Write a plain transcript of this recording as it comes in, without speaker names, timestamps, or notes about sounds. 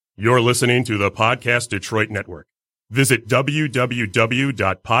You're listening to the Podcast Detroit Network. Visit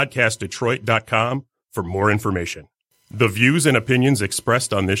www.podcastdetroit.com for more information. The views and opinions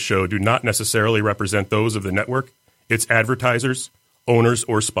expressed on this show do not necessarily represent those of the network, its advertisers, owners,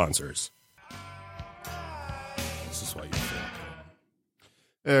 or sponsors. This is why you feel.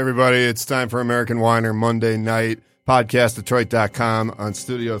 Hey everybody, it's time for American Whiner Monday night, podcastdetroit.com on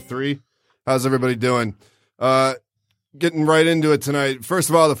Studio 3. How's everybody doing? Getting right into it tonight. First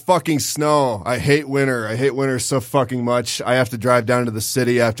of all, the fucking snow. I hate winter. I hate winter so fucking much. I have to drive down to the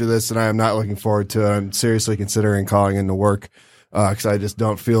city after this, and I am not looking forward to it. I'm seriously considering calling into work because I just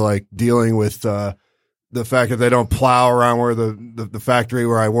don't feel like dealing with the fact that they don't plow around where the factory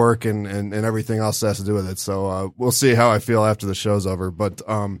where I work and everything else that has to do with it. So we'll see how I feel after the show's over. But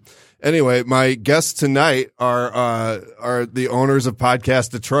anyway, my guests tonight are the owners of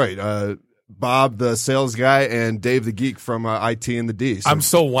Podcast Detroit. Bob, the sales guy, and Dave, the geek from IT and the D. So. I'm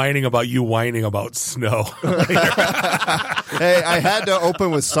so whining about you whining about snow. Hey, I had to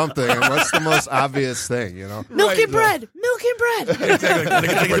open with something, and what's the most obvious thing, you know? Milk and bread. Milk and bread. Exactly. Gotta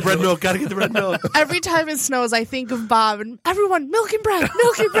get the bread milk. Gotta get the bread milk. Every time it snows, I think of Bob and everyone, milk and bread,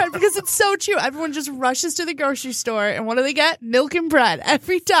 because it's so true. Everyone just rushes to the grocery store, and what do they get? Milk and bread.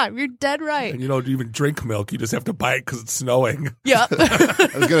 Every time. You're dead right. And you don't even drink milk. You just have to buy it because it's snowing. Yep. I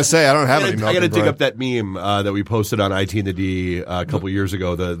was going to say, I don't have any milk. I got to dig up that meme that we posted on IT and the D a couple years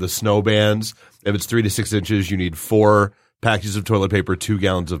ago, the snow bands. If it's 3 to 6 inches, you need 4 packages of toilet paper, 2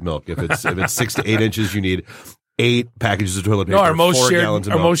 gallons of milk. If it's 6 to 8 inches, you need 8 packages of toilet paper, No, our 4 gallons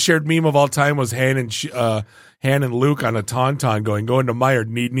of milk. Our most shared meme of all time was Han and Luke on a tauntaun going to Meyer,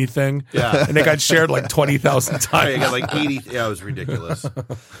 need anything? Yeah. And it got shared like 20,000 times. I got like 80. Yeah, it was ridiculous.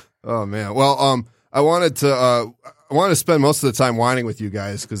 Oh, man. Well, I wanted to spend most of the time whining with you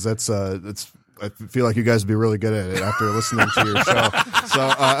guys because that's I feel like you guys would be really good at it after listening to your show.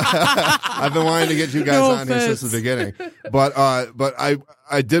 So I've been wanting to get you guys on here since the beginning. But I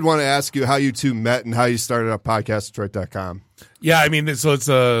did want to ask you how you two met and how you started up podcastdetroit.com. Yeah, I mean, so it's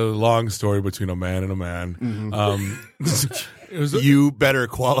a long story between a man and a man. Mm-hmm. You better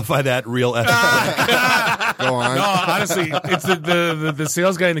qualify that real Go on. No, honestly, it's the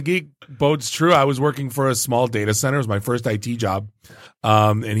sales guy and the geek bodes true. I was working for a small data center. It was my first IT job.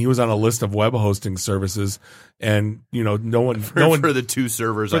 And he was on a list of web hosting services, and no one for the 2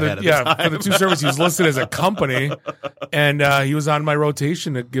 servers I had at the time. for the 2 servers, he was listed as a company, and he was on my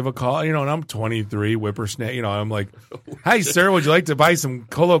rotation to give a call. And I'm 23, whippersnapper. I'm like, "Hi, sir, would you like to buy some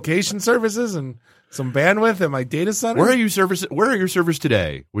co-location services and some bandwidth at my data center?" Where are your servers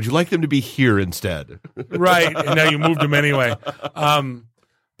today? Would you like them to be here instead? Right, and now you moved them anyway.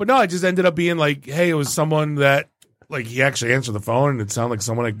 But no, I just ended up being like, hey, it was someone that. Like, he actually answered the phone, and it sounded like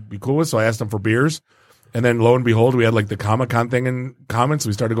someone I'd be cool with, so I asked him for beers. And then, lo and behold, we had, like, the Comic-Con thing in common, so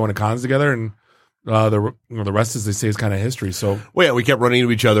we started going to cons together, and the rest, as they say, is kind of history. So, well, yeah, we kept running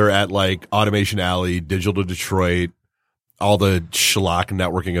into each other at, like, Automation Alley, Digital Detroit, all the schlock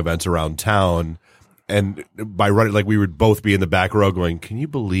networking events around town. And by running, like, we would both be in the back row going, can you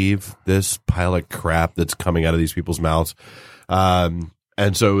believe this pile of crap that's coming out of these people's mouths?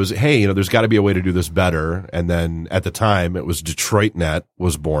 And so it was, hey, there's got to be a way to do this better. And then at the time, it was DetroitNet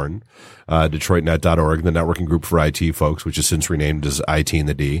was born, DetroitNet.org, the networking group for IT folks, which is since renamed as IT and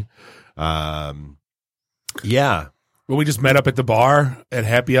the D. Yeah. Well, we just met up at the bar at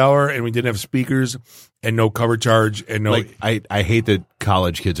happy hour, and we didn't have speakers and no cover charge and no. Like, I hate that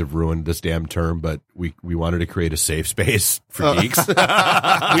college kids have ruined this damn term, but we wanted to create a safe space for geeks. We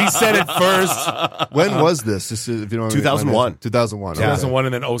said it first. When was this? Just if you don't 2001. 2001. 2001,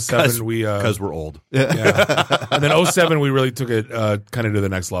 and then 07 we because we're old. Yeah. And then 07 we really took it kind of to the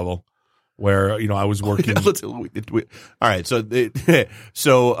next level. Where I was working. All right, so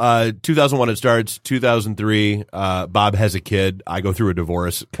 2001 it starts. 2003, Bob has a kid. I go through a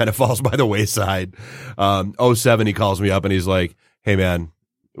divorce. Kind of falls by the wayside. 07, he calls me up and he's like, "Hey man,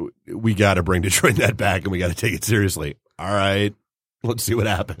 we got to bring DetroitNet back and we got to take it seriously." All right, let's see what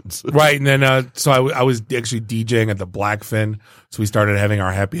happens. Right, and then so I was actually DJing at the Blackfin, so we started having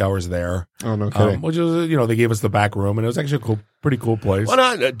our happy hours there. Oh no kidding! Which was they gave us the back room, and it was actually a pretty cool place. Well,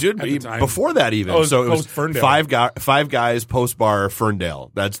 not, dude, before that even. So it was five guys post bar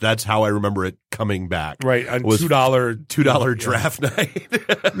Ferndale. That's how I remember it coming back. Right, on $2 draft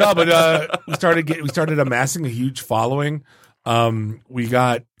night. No, but we started amassing a huge following. We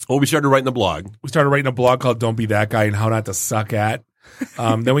started writing the blog. We started writing a blog called "Don't Be That Guy" and how not to suck at.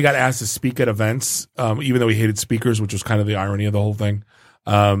 Then we got asked to speak at events, even though we hated speakers, which was kind of the irony of the whole thing.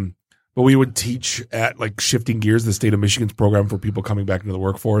 But we would teach at like Shifting Gears, the state of Michigan's program for people coming back into the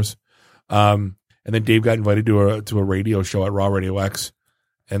workforce. And then Dave got invited to a radio show at Raw Radio X,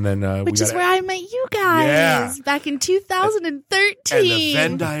 And then which is where I met you guys back in 2013. And the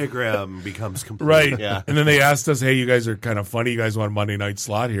Venn diagram becomes complete. Right. Yeah. And then they asked us, hey, you guys are kind of funny. You guys want a Monday night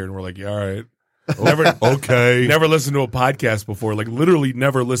slot here? And we're like, yeah, all right. Okay. Never listened to a podcast before. Like literally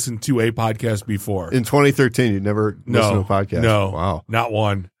never listened to a podcast before. In 2013, you never listened to a podcast? No. Wow. Not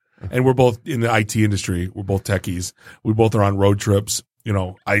one. And we're both in the IT industry. We're both techies. We both are on road trips. You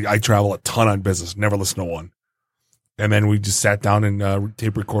know, I travel a ton on business. Never listen to one. And then we just sat down and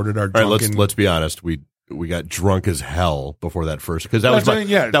tape recorded our drunken. All right, let's be honest. We got drunk as hell before that first, because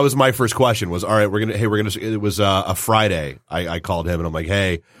that was my first question was, all right, it was a Friday. I called him and I'm like,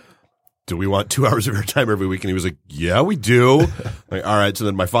 hey, do we want 2 hours of your time every week? And he was like, yeah, we do. Like, all right. So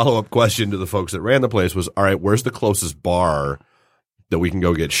then my follow-up question to the folks that ran the place was, all right, where's the closest bar that we can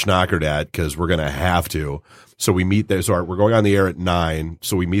go get schnockered at? Because we're going to have to. So we meet there. So we're going on the air at 9.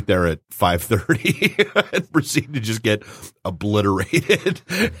 So we meet there at 5:30 and proceed to just get obliterated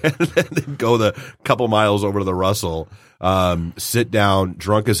and then go the couple miles over to the Russell, sit down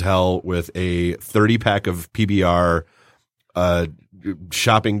drunk as hell with a 30-pack of PBR,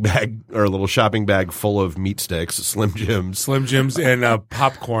 shopping bag or a little shopping bag full of meat sticks, Slim Jims and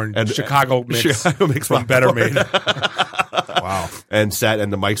popcorn and Chicago mix popcorn. from Better Made. Wow. And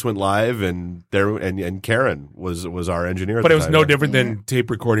the mics went live, and Karen was our engineer. But it was no different than tape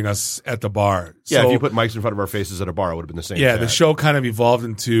recording us at the bar. Yeah, So, if you put mics in front of our faces at a bar, it would have been the same. yeah, chat. the show kind of evolved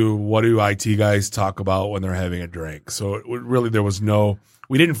into what do IT guys talk about when they're having a drink. So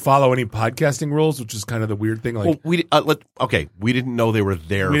we didn't follow any podcasting rules, which is kind of the weird thing. Like we didn't know they were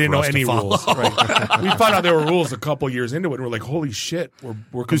there. we didn't for know us any to follow. rules. Right. We found out there were rules a couple years into it, and we're like, "Holy shit, we're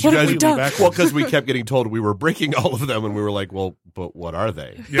Because you completely guys, backwards." well, because we kept getting told we were breaking all of them, and we were like, "Well, but what are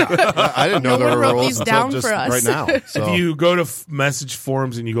they?" Yeah. I didn't know No there one were wrote rules these until down just for us. right now. So. If you go to message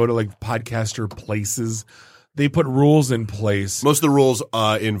forums and you go to like podcaster places, they put rules in place. Most of the rules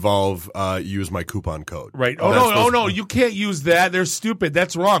involve use my coupon code. Right. That's No, you can't use that. They're stupid.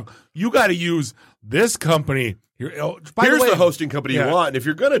 That's wrong. You got to use this company. By Here's way, the hosting company Yeah. you want, and if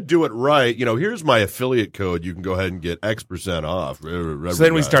you're going to do it right, here's my affiliate code. You can go ahead and get X% off. So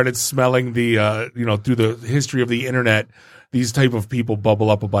then we started smelling the, through the history of the internet, these type of people bubble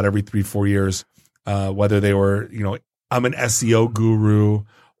up about every 3-4 years, whether they were, I'm an SEO guru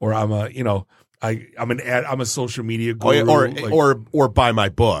or I'm a social media guru. or buy my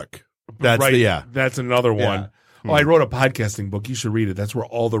book. That's right. That's another one. Yeah. Oh, I wrote a podcasting book. You should read it. That's where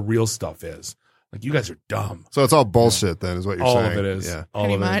all the real stuff is. Like, you guys are dumb. So it's all bullshit then is what you're All saying. of it is. Yeah. All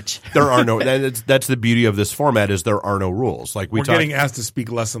Pretty of it. much. There are no. That's the beauty of this format is there are no rules. Like We're getting asked to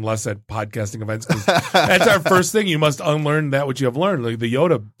speak less and less at podcasting events. 'Cause that's our first thing. You must unlearn that which you have learned, like the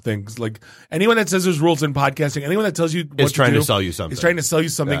Yoda things. Like anyone that says there's rules in podcasting, anyone that tells you what is trying to to sell you something. is trying to sell you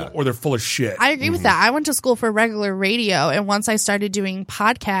something, Yeah. or they're full of shit. I agree with that. I went to school for regular radio, and once I started doing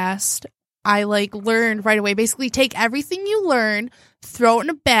podcast, I learned right away. Basically, take everything you learn, throw it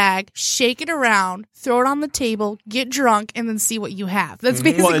in a bag, shake it around, throw it on the table, get drunk, and then see what you have. That's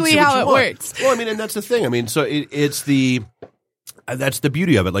basically how it works. Well, and that's the thing. So it's the. That's the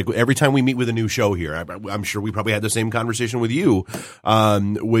beauty of it. Like every time we meet with a new show here, I'm sure we probably had the same conversation with you,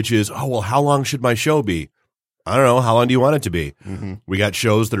 which is, how long should my show be? I don't know. How long do you want it to be? Mm-hmm. We got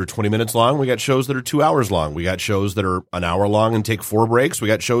shows that are 20 minutes long. We got shows that are 2 hours long. We got shows that are an hour long and take 4 breaks. We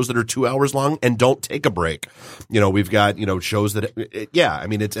got shows that are 2 hours long and don't take a break. We've got, shows that,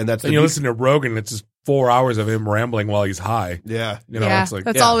 And you listen to Rogan, it's just 4 hours of him rambling while he's high. Yeah. It's like,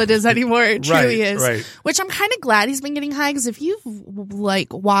 that's all it is anymore. It truly is. Right. Which I'm kind of glad he's been getting high, because if you've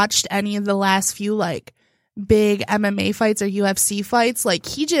watched any of the last few big MMA fights or UFC fights,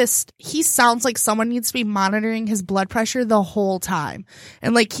 he sounds like someone needs to be monitoring his blood pressure the whole time.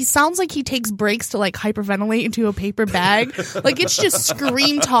 And he sounds like he takes breaks to hyperventilate into a paper bag. It's just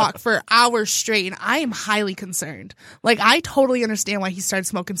scream talk for hours straight. And I am highly concerned. I totally understand why he started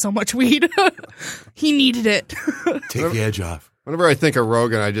smoking so much weed. He needed it. Take the edge off. Whenever I think of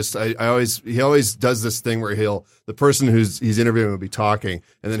Rogan, he always does this thing where the person he's interviewing will be talking,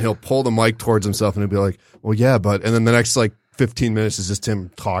 and then he'll pull the mic towards himself and he'll be like, well, yeah, but, and then the next 15 minutes is just him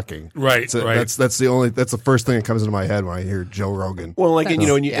talking. Right. So right. That's the first thing that comes into my head when I hear Joe Rogan. Well, and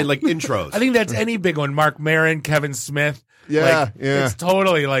intros. I think that's any big one. Mark Maron, Kevin Smith. Yeah, It's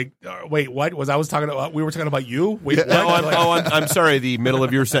totally wait, what was I was talking about? We were talking about you? Wait, Yeah. what? I'm sorry. The middle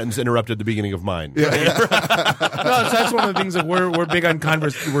of your sentence interrupted the beginning of mine. No, so that's one of the things that we're big on.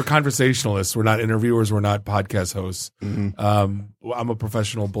 We're conversationalists. We're not interviewers. We're not podcast hosts. Mm-hmm. I'm a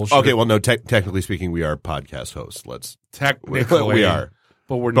professional bullshit. Okay, well, no. Technically speaking, we are podcast hosts. Technically, we are.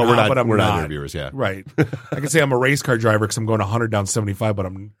 but we're But not. we're not. I'm We're not not interviewers. Yeah. Right. I can say I'm a race car driver because I'm going 100 down 75, but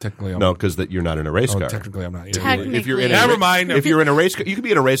I'm technically No, because you're not in a race car. Technically, I'm not. Yeah. Technically. If you're in Never mind. If you're in a race car, you could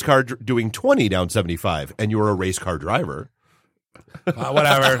be in a race car doing 20 down 75, and you're a race car driver.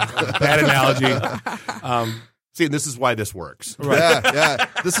 Whatever. Bad analogy. See, and this is why this works. Yeah.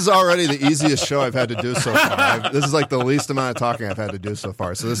 This is already the easiest show I've had to do so far. This is like the least amount of talking I've had to do so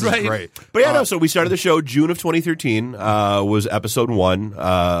far. So this is great. But yeah, so we started the show June of 2013. Was episode 1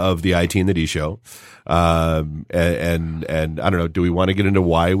 of the IT and the D show, and I don't know. Do we want to get into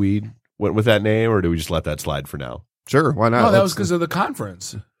why we went with that name, or do we just let that slide for now? Sure, why not? No, that was because of the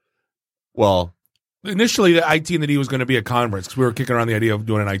conference. Well, initially, the IT and the D was going to be a conference because we were kicking around the idea of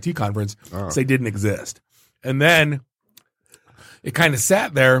doing an IT conference. So they didn't exist. And then it kind of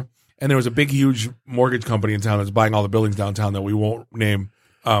sat there, and there was a big, huge mortgage company in town that was buying all the buildings downtown that we won't name,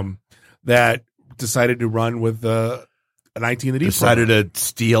 that decided to run with an IT and the D decided program. to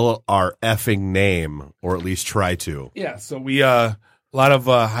steal our effing name, or at least try to. Yeah, so we a lot of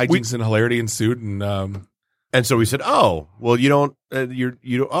hijinks and hilarity ensued, And so we said, "Oh, well, you don't.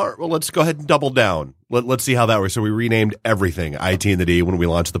 Well, let's go ahead and double down. Let's see how that works." So we renamed everything IT and the D when we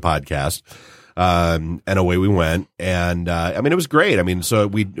launched the podcast, and away we went. And I mean, it was great. I mean, so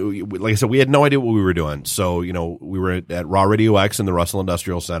we like I said, we had no idea what we were doing. So we were at Raw Radio X in the Russell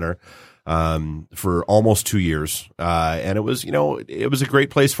Industrial Center for almost 2 years, and it was it was a great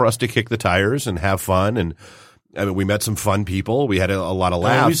place for us to kick the tires and have fun. And I mean, we met some fun people. We had a lot of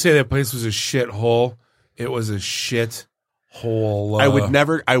laughs. we say that place was a shithole. It was a shit hole. I would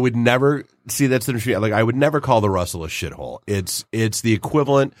never see that's the industry. Like I would never call the Russell a shithole. It's the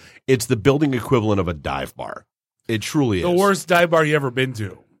equivalent. It's the building equivalent of a dive bar. It truly is the worst dive bar you ever been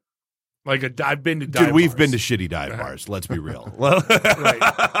to. I've been to dive Dude, we've bars. been to shitty dive bars. Let's be real. Right.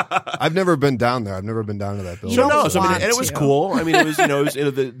 I've never been down there. I've never been down to that building. You don't I mean, want and it was to. cool. I mean, it was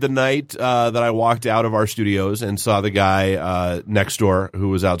the night that I walked out of our studios and saw the guy next door who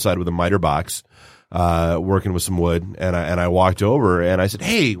was outside with a miter box. Working with some wood, and I walked over and I said,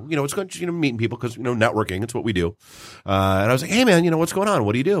 "Hey, it's going to meeting people because networking, it's what we do." And I was like, "Hey, man, what's going on?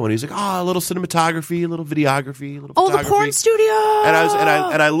 What do you do?" And he's like, "Oh, a little cinematography, a little videography, a little photography." The porn studio. And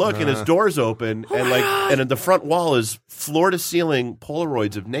I look and his door's open and in the front wall is floor to ceiling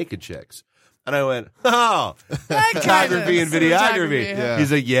Polaroids of naked chicks. And I went, "Oh, photography and videography." Yeah.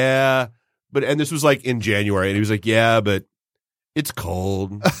 He's like, "Yeah, and this was like in January, and he was like, "Yeah, but it's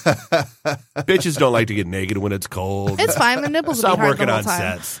cold. Bitches don't like to get naked when it's cold. It's fine. The nipples will Stop be hard working the whole on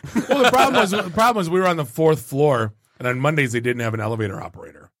time. sets." Well, the problem was we were on the 4th floor, and on Mondays they didn't have an elevator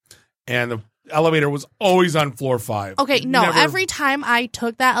operator, and the elevator was always on floor 5. Okay, no. Never- Every time I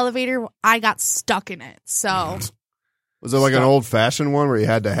took that elevator, I got stuck in it. So Was it like an old fashioned one where you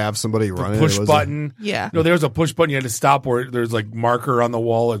had to have somebody run it? push Was it- button. yeah. No, there was a push button you had to stop where there's like marker on the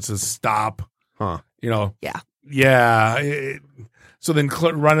wall. It says stop. Huh. Yeah. Yeah. So then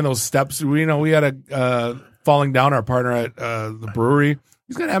running those steps, we had a falling down our partner at the brewery.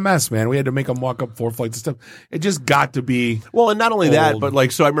 He's got MS, man. We had to make him walk up 4 flights of steps. It just got to be. Well, and not only that, Old.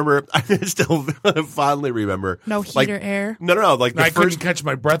 but so I remember, I still fondly remember. No heat like, or air. No. Like the I couldn't first, catch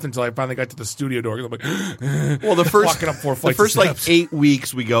my breath until I finally got to the studio door. I'm like, well, the first, walking up 4 the flights first of like steps. 8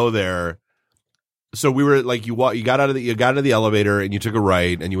 weeks we go there. So we were like, you got out of the elevator and you took a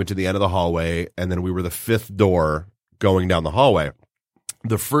right and you went to the end of the hallway, and then we were the 5th door going down the hallway.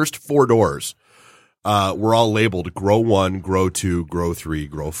 The first 4 doors were all labeled Grow 1, Grow 2, Grow 3,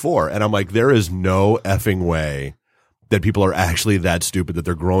 Grow 4. And I'm like, there is no effing way that people are actually that stupid that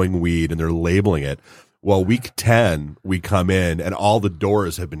they're growing weed and they're labeling it. Well, week 10, we come in and all the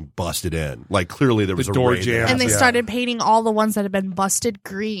doors have been busted in. Like clearly there was a door raid jam. there. And they Yeah. started painting all the ones that had been busted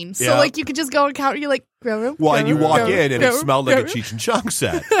green. So, Yeah. you could just go and count. You're like, grow, Well, and you grow, walk grow, in and grow, it smelled like a grow. Cheech and Chong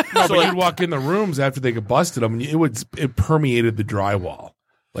set. No, but you'd walk in the rooms after they get busted them, and it permeated the drywall.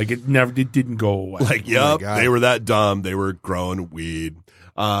 Like it didn't go away. Like, yup, God. they were that dumb. They were growing weed.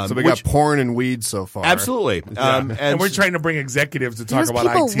 So we got porn and weed so far. Absolutely. and we're trying to bring executives to talk There's about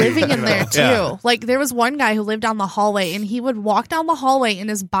people IT. living in there too. Yeah. Like there was one guy who lived down the hallway, and he would walk down the hallway in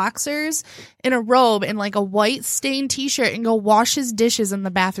his boxers, in a robe, and like a white stained T-shirt, and go wash his dishes in the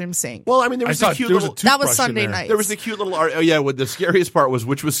bathroom sink. Well, I mean, there I was saw the cute there was a little. That was toothbrush in Sunday there. night. There was the cute little art. Oh yeah, what the scariest part was,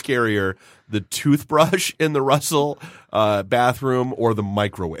 which was scarier, the toothbrush in the Russell bathroom or the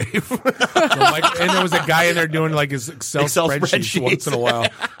microwave? And there was a guy in there doing like his Excel spreadsheets spreadsheets. once in a while.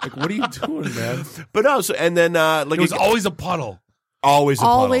 Like, what are you doing, man? But no, so and then like It was always a puddle. always a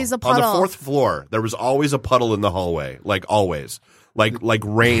Always a puddle. on the 4th floor. There was always a puddle in the hallway, like always, like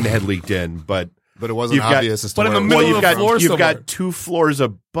rain had leaked in, but. But it wasn't You've got- obvious as to but in where the it middle was. of the floor you've somewhere. got 2 floors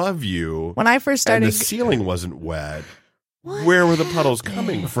above you, When I first and started, the ceiling wasn't wet. where were the puddles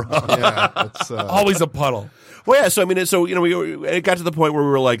coming from? Yeah, it's Always a puddle. Well, yeah. So I mean, it got to the point where we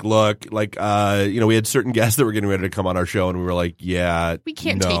were like, look, like, we had certain guests that were getting ready to come on our show, and we were like, yeah, We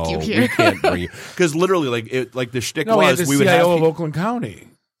can't no, take you here. We can't bring you because literally, like the shtick No, we had was the we would CIO have of Oakland County,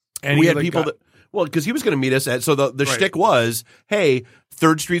 and we he, had like, people got- that. Well, because he was going to meet us at, so the Right. shtick was, hey,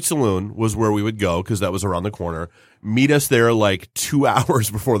 3rd Street Saloon was where we would go because that was around the corner. Meet us there like 2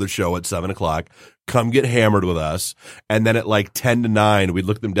 hours before the show at 7:00. Come get hammered with us. And then at like 10 to 9, we'd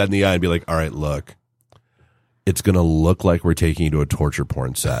look them dead in the eye and be like, all right, look, it's going to look like we're taking you to a torture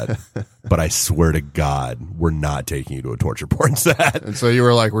porn set. But I swear to God, we're not taking you to a torture porn set. and so you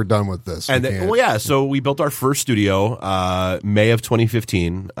were like, we're done with this. And We then, can't. well, yeah, so we built our first studio, May of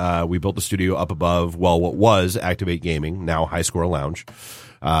 2015. We built the studio up above, well, what was Activate Gaming, now High Score Lounge.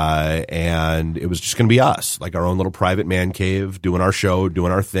 And it was just going to be us, like our own little private man cave, doing our show,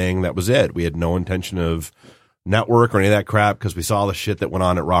 doing our thing. That was it. We had no intention of network or any of that crap because we saw the shit that went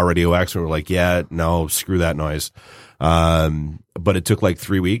on at Raw Radio X and we were like, yeah, no, screw that noise. But it took like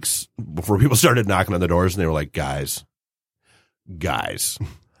 3 weeks before people started knocking on the doors and they were like, guys,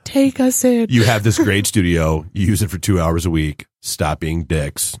 Take us in. you have this great studio. You use it for 2 hours a week. Stop being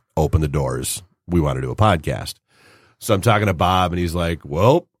dicks. Open the doors. We want to do a podcast. So I'm talking to Bob, and he's like,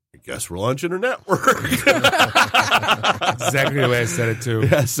 well, I guess we're launching a network. exactly the way I said it too.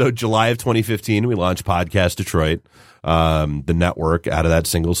 Yeah, so July of 2015, we launched Podcast Detroit, the network out of that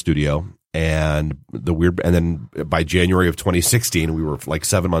single studio. And then by January of 2016, we were like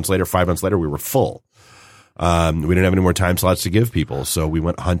 5 months later, we were full. We didn't have any more time slots to give people. So we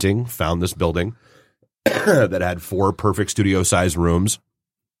went hunting, found this building that had 4 perfect studio sized rooms.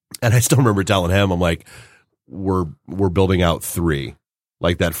 And I still remember telling him, I'm like, we're building out 3.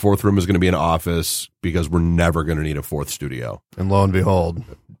 Like that 4th room is going to be an office because we're never going to need a 4th studio. And lo and behold,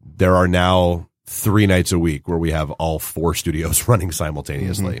 There are now 3 nights a week where we have all 4 studios running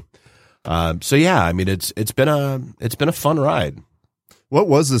simultaneously. So yeah, I mean, it's been a fun ride. what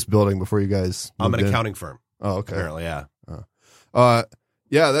was this building before you guys? I'm an moved in? accounting firm. Oh, okay. Apparently, yeah.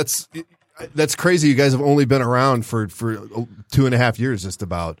 Yeah, that's crazy. You guys have only been around for 2.5 years, just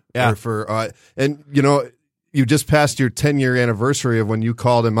about. Yeah. And you just passed your 10-year anniversary of when you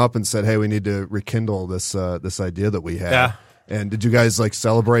called him up and said, "Hey, we need to rekindle this idea that we had." Yeah. And did you guys like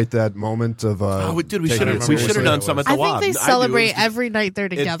celebrate that moment of? We taking should it have seriously? done some at the I WAB. think they do. celebrate It was- every night they're It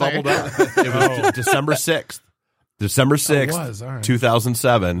together. bubbled up. It was December 6th. December 6th, Oh, it was, all right.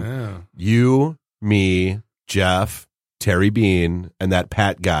 2007. Yeah. You, me, Jeff, Terry Bean, and that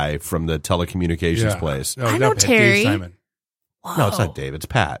Pat guy from the telecommunications place. No, I not know Pat, Dave Terry. Simon. No, it's not Dave. It's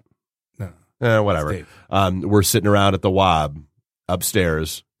Pat. No, Whatever. it's Dave. We're sitting around at the WAB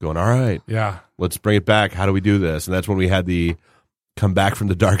upstairs going, all right, Yeah. let's bring it back. How do we do this? And that's when we had the come back from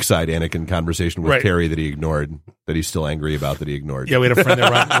the dark side Anakin conversation with Right. Terry that he ignored, that he's still angry about that he ignored. Yeah, we had a friend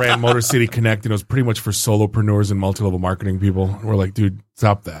that ran Motor City Connect, and it was pretty much for solopreneurs and multi-level marketing people. And we're like, dude,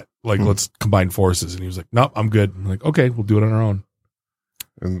 stop that. Like, let's combine forces. And he was like, nope, I'm good. I'm like, okay, we'll do it on our own.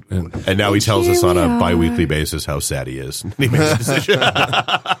 And- And now he tells us on a Here we are. bi-weekly basis how sad he is. He makes a decision.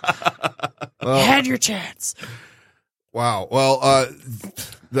 You had your chance. Wow. Well,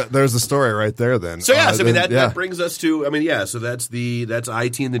 there's the story right there. Then. So yes, I mean then- that brings us to So that's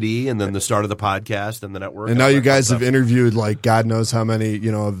IT and the D, and then the start of the podcast and the network. And now all you that fun guys have stuff. interviewed like God knows how many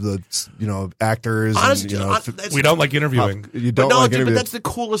of the actors. Honestly, and, We don't like interviewing. you But don't no, like dude, but interviewing. that's the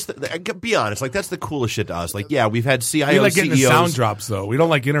coolest thing. Be honest, like that's the coolest shit to us. Like, yeah, we've had CIO We like getting the CEOs. sound drops, though. We don't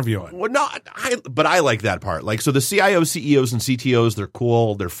like interviewing. Well, no, but I like that part. Like, so the CIO, CEOs, and CTOs, they're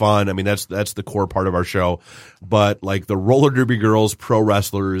cool, they're fun. I mean, that's the core part of our show. But like the roller derby girls, pro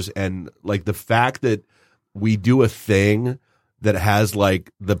wrestlers, and like the fact that we do a thing that has like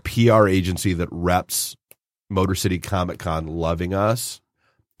the PR agency that reps Motor City Comic Con loving us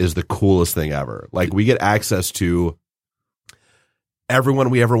is the coolest thing ever. Like, we get access to everyone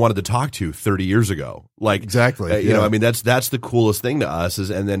we ever wanted to talk to 30 years ago. Like, Exactly, you know, yeah. I mean, that's the coolest thing to us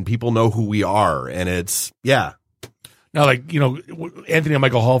and then people know who we are, and it's, yeah. Now, like, Anthony and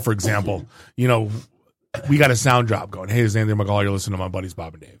Michael Hall, for example, we got a sound drop going. Hey, this is Anthony and Michael Hall. You're listening to my buddies,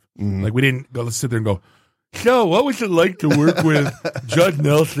 Bob and Dave. Like, we didn't go, let's sit there and go, so what was it like to work with Judd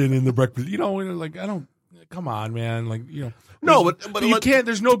Nelson in the breakfast? We're like, come on, man. Like, No, but you can't,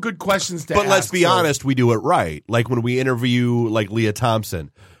 there's no good questions to ask. But let's be so- honest, we do it right. Like when we interview like Leah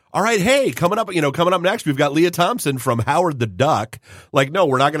Thompson. All right, hey, coming up next, we've got Leah Thompson from Howard the Duck. Like, no,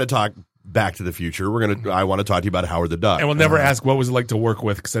 we're not going to talk Back to the Future. I want to talk to you about Howard the Duck. And we'll never ask what was it like to work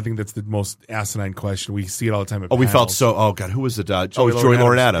with, because I think that's the most asinine question. We see it all the time at we felt panels. so. Oh God, who was it? Joy Joy Lauren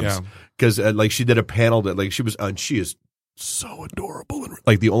Lauren Adams. Adams, Because like she did a panel that like she is so adorable. And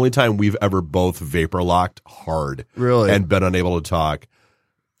like the only time we've ever both vapor locked hard, Really? and been unable to talk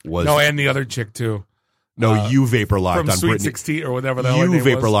was and the other chick too. you vapor locked From on Sweet Brittany. 16 or whatever the hell her You name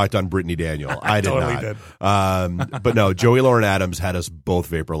vapor was. locked on Brittany Daniel. I did totally not. did. But no, Joey Lauren Adams had us both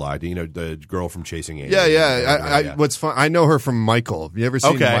vapor locked. You know, the girl from Chasing Amy. Yeah. What's fun? I know her from Michael. Have you ever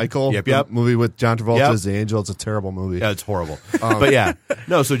seen Okay. Michael? Yep. The movie with John Travolta Yep. as the angel. It's a terrible movie. Yeah, it's horrible. But yeah,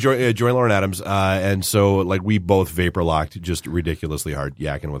 no. So Joey Lauren Adams, and so like we both vapor locked just ridiculously hard,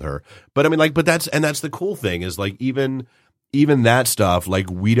 yakking with her. But I mean, like, that's the cool thing is like even that stuff, like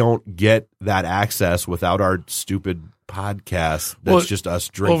we don't get that access without our stupid podcast. That's just us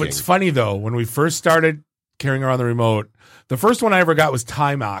drinking. Well, it's funny though. When we first started carrying around the remote, the first one I ever got was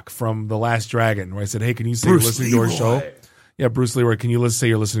Timok from The Last Dragon, where I said, "Hey, can you say Bruce you're listening to our Leroy. show?" Yeah, Bruce Leroy. Can you say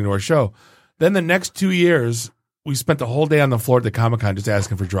you're listening to our show? Then the next 2 years, we spent the whole day on the floor at the Comic-Con just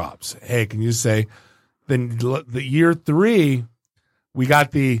asking for drops. Hey, can you say? Then the year 3, we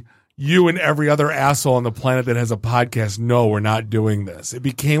got the you and every other asshole on the planet that has a podcast. No, we're not doing this. It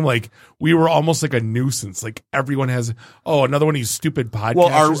became like we were almost like a nuisance. Like everyone has, another one of these stupid podcasts.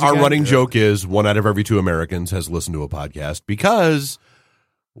 Well, our running joke is 1 out of every 2 Americans has listened to a podcast because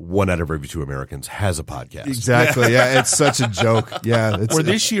 1 out of every 2 Americans has a podcast. Exactly. Yeah, it's such a joke. Yeah. Or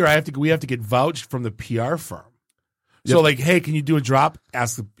this year, we have to get vouched from the PR firm. So like, hey, can you do a drop?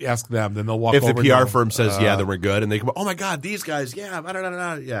 Ask them. Then they'll walk If over. the PR and go, firm says then we're good, and they come, oh my god, these guys,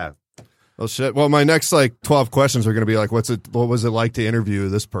 yeah. Well, shit. Well, my next 12 questions are going to be like, what was it like to interview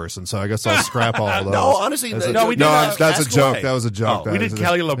this person? So I guess I'll scrap all of those. No, honestly, That's a- no, we did not. that's a Ask joke. away. That was a joke. Oh. we did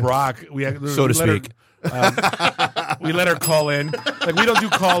Kelly LeBrock. So to speak. We let her call in. Like we don't do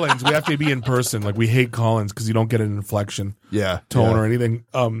call-ins. We have to be in person. Like we hate call-ins because you don't get an inflection, tone or anything.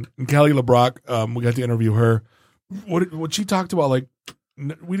 And Kelly LeBrock, we got to interview her. What she talked about? Like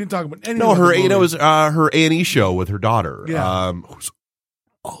we didn't talk about anything. No, about her the movie. it was her A&E show with her daughter. Yeah. Who's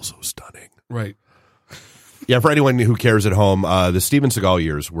also stunning. Right. Yeah, for anyone who cares at home, the Steven Seagal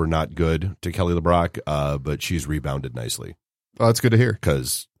years were not good to Kelly LeBrock, but she's rebounded nicely. Oh, that's good to hear.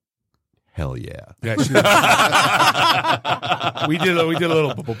 Because hell yeah. Yeah, we did a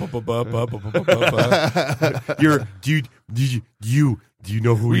little. Do you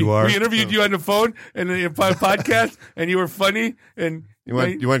know who you are? We interviewed you on the phone and in a podcast, and you were funny. And You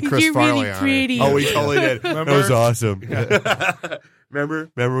went Chris You're Farley really on pretty. it. Oh, we totally did. Remember? That was awesome.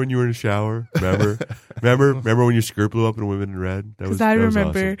 Remember when you were in the shower? Remember when your skirt blew up and women in red? That was I that was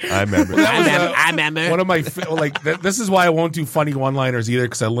remember. awesome. I remember. I remember. One of my this is why I won't do funny one-liners either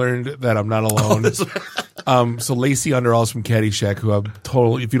because I learned that I'm not alone. So Lacey Underalls from Caddyshack, who I'm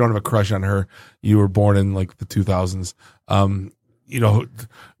totally. If you don't have a crush on her, you were born in like the 2000s.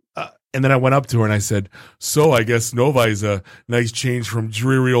 And then I went up to her and I said, "So I guess Novi's a nice change from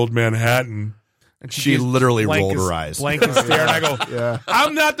dreary old Manhattan." And She just literally blank rolled as- her eyes. blank and stare. And I go, Yeah.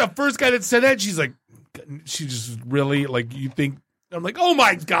 "I'm not the first guy that said that." She's like, she just really like you think. I'm like, "Oh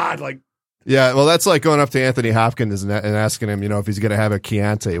my god!" Like, Yeah, well, that's like going up to Anthony Hopkins and asking him, if he's going to have a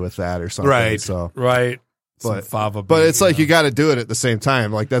Chianti with that or something. Right. So, right? Some But- fava but bean, it's like know. you got to do it at the same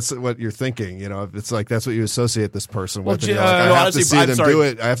time. Like that's what you're thinking. It's like that's what you associate this person Well, with. And you're no, like, I have honestly, to see I'm them sorry. do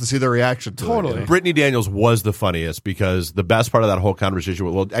it. I have to see their reaction to Totally. it. Brittany Daniels was the funniest because the best part of that whole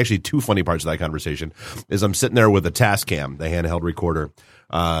conversation, well, actually 2 funny parts of that conversation, is I'm sitting there with a Tascam, the handheld recorder,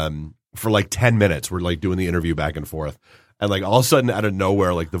 for like 10 minutes. We're like doing the interview back and forth. And like all of a sudden out of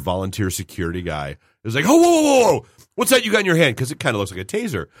nowhere, like the volunteer security guy is like, "Oh, whoa. What's that you got in your hand?" Because it kind of looks like a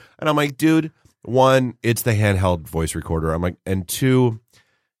taser. And I'm like, dude, 1, it's the handheld voice recorder. I'm like, and 2,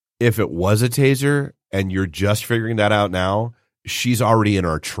 if it was a taser and you're just figuring that out now, she's already in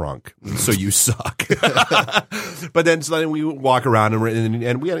our trunk, so you suck. But then, so then we walk around and we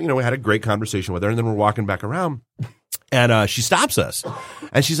had, we had a great conversation with her, and then we're walking back around, and she stops us,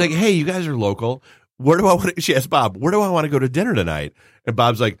 and she's like, "Hey, you guys are local. Where do I want to?" She asked Bob, "Where do I want to go to dinner tonight?" And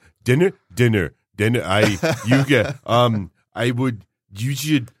Bob's like, "Dinner. You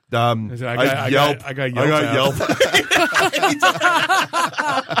should." I said, I got Yelp.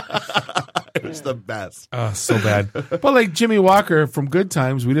 It was the best. Oh, so bad. But like Jimmy Walker from Good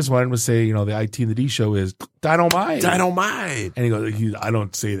Times, we just wanted him to say, the IT and the D show is Dynamite. Dynamite. And he goes, "I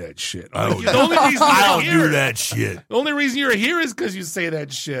don't say that shit." Oh, Like, the only reason I you're don't here, do that shit. The only reason you're here is because you say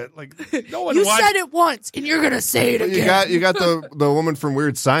that shit. Like no one You wants. said it once, and you're gonna say it again. You got the woman from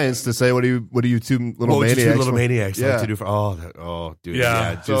Weird Science to say, what do you 2 little What would you maniacs? two little maniacs Yeah. like to do for? Dude,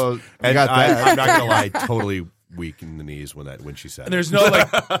 Yeah. just, So, you and got that. I'm not gonna lie, totally weak in the knees when she said. And there's no like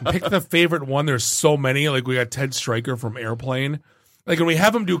pick the favorite one. There's so many. Like we got Ted Stryker from Airplane. Like when we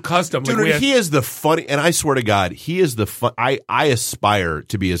have him do custom, Dude, like he is the funny, and I swear to God, he is the fun. I aspire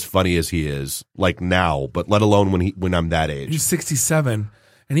to be as funny as he is, like now, but let alone when I'm that age. he's 67,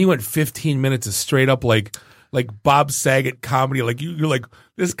 and he went 15 minutes of straight up like Bob Saget comedy. Like you're like,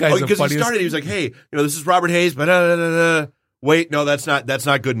 this guy's the because funniest. he started, he was like, hey, this is Robert Hayes, but wait, no, that's not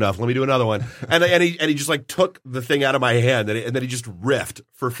good enough. Let me do another one. And he just like took the thing out of my hand, and then he just riffed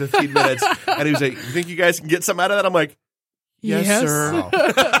for 15 minutes, and he was like, you think you guys can get something out of that? I'm like, yes, sir.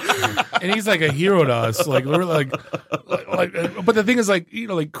 And he's like a hero to us. Like we're like, but the thing is, like,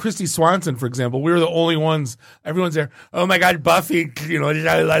 like Christy Swanson, for example, we were the only ones. Everyone's there. Oh my God, Buffy!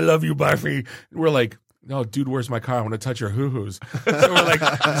 I love you, Buffy. And we're like, no, dude, where's my car? I want to touch your hoo-hoos. So we're like,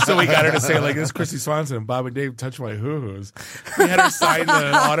 so we got her to say like, this is Christy Swanson and Bob and Dave touch my hoo-hoos. We had her sign the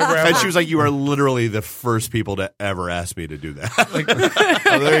autograph. And she was like, you are literally the first people to ever ask me to do that. Like,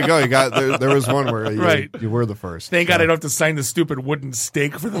 Oh, there you go. You got there was one where you were the first. thank God I don't have to sign the stupid wooden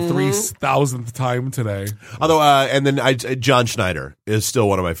stake for the 3,000th time today. Although, and then John Schneider is still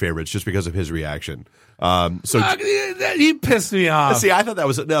one of my favorites just because of his reaction. He pissed me off. See, I thought that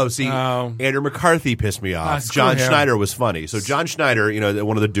was Andrew McCarthy pissed me off. Screw John him. Schneider was funny. So John Schneider,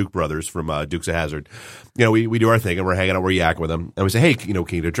 one of the Duke brothers from Dukes of Hazzard, we do our thing and we're hanging out, we're yakking with him, and we say, hey, can you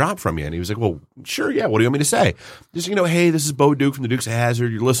get a drop from you? And he was like, well, sure, yeah. What do you want me to say? Just hey, this is Bo Duke from the Dukes of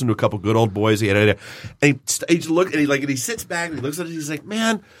Hazzard. You're listening to a couple good old boys. And he sits back and he looks at it. He's like,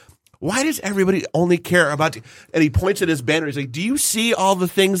 man, why does everybody only care about? And he points at his banner. He's like, do you see all the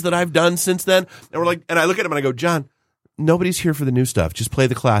things that I've done since then? And we're like, and I look at him and I go, John, nobody's here for the new stuff. Just play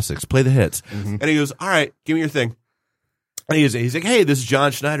the classics, play the hits. Mm-hmm. And he goes, all right, give me your thing. And he's like, hey, this is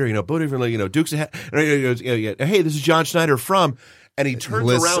John Schneider, Bo Duke, Dukes of Hazzard. And he goes, hey, this is John Schneider from. And he turns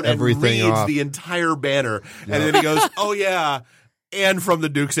around and reads off. the entire banner. Yeah. And then he goes, oh yeah. And from the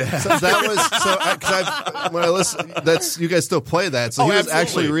Dukes of Hazzard. So that was when I listen. That's you guys still play that. So he was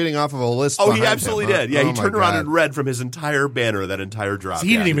actually reading off of a list. Oh, he absolutely him, huh? did. Yeah, he turned around God. and read from his entire banner, that entire drop. So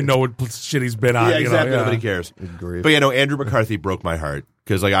he didn't even know what shit he's been on. Yeah, exactly. Nobody cares. Agreed. But Andrew McCarthy broke my heart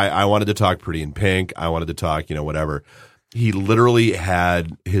because I wanted to talk Pretty in Pink. I wanted to talk whatever. He literally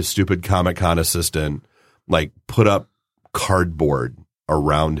had his stupid Comic-Con assistant put up cardboard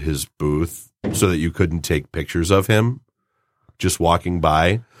around his booth so that you couldn't take pictures of him just walking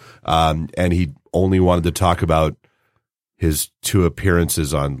by, and he only wanted to talk about his 2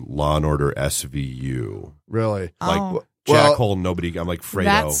 appearances on Law and Order SVU. Really? Jack Hole, nobody. I'm like, Fredo,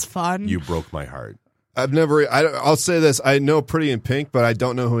 that's fun. You broke my heart. I'll say this. I know Pretty in Pink, but I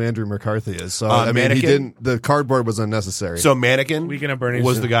don't know who Andrew McCarthy is. So I mean, he didn't. The cardboard was unnecessary. So Mannequin Weekend at Bernie's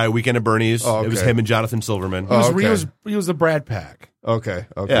was the guy. Weekend at Bernie's. Oh, okay. It was him and Jonathan Silverman. He was the Brad Pack. Okay.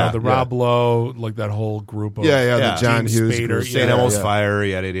 Yeah. The Rob Lowe, that whole group of the John James Hughes Spader, group. St. Elmo's Fire,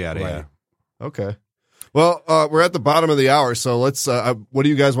 yada yada Right. yada. Okay. Well, we're at the bottom of the hour, so let's. What do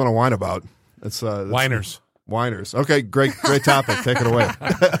you guys want to whine about? Whiners. Whiners. Okay, great topic. Take it away.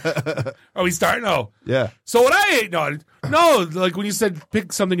 Are we starting? No. Yeah. So what no, like when you said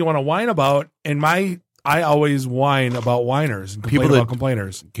pick something you want to whine about, I always whine about whiners and complain about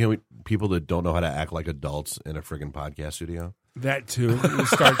complainers. People that don't know how to act like adults in a friggin' podcast studio? That too. We'll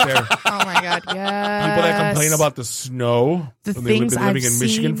start there. Oh my God, yes. People that complain about the snow. The when they've things been living I've in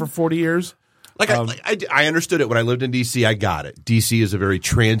Michigan seen. for 40 years. I understood it when I lived in D.C. I got it. D.C. is a very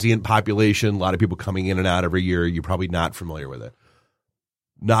transient population. A lot of people coming in and out every year. You're probably not familiar with it.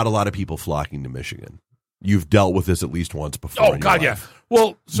 Not a lot of people flocking to Michigan. You've dealt with this at least once before. Oh, God, yeah.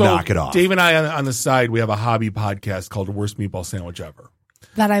 Well, so knock it off. Dave and I on the side, we have a hobby podcast called The Worst Meatball Sandwich Ever.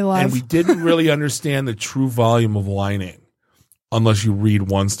 That I love. And we didn't really understand the true volume of whining unless you read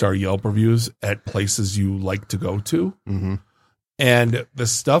 1-star Yelp reviews at places you like to go to. Mm-hmm. And the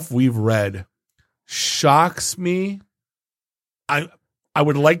stuff we've read shocks me. I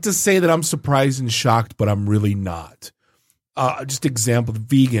would like to say that I'm surprised and shocked, but I'm really not. Just example,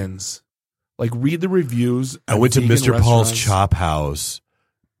 vegans. Read the reviews. I went to Mr. Paul's restaurants. Chop House,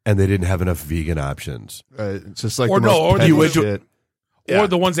 and they didn't have enough vegan options. It's just like Or the no, most or petty you went to- shit. Or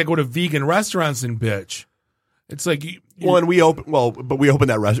the ones that go to vegan restaurants and bitch. It's like And we opened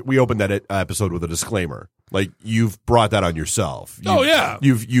that episode with a disclaimer. You've brought that on yourself.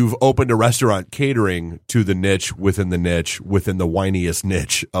 You've opened a restaurant catering to the niche within the whiniest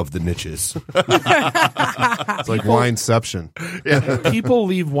niche of the niches. It's like wineception. people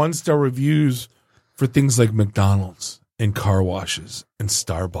leave 1-star reviews for things like McDonald's and car washes and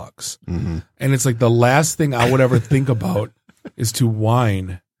Starbucks. Mm-hmm. And it's like the last thing I would ever think about is to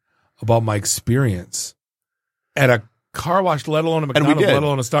whine about my experience at a car wash, let alone a McDonald's, let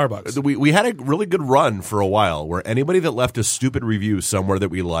alone a Starbucks. We had a really good run for a while where anybody that left a stupid review somewhere that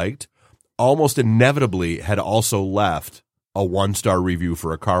we liked almost inevitably had also left a 1-star review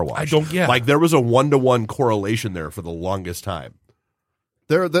for a car wash. I don't. Yeah, Like there was a 1-to-1 correlation there for the longest time.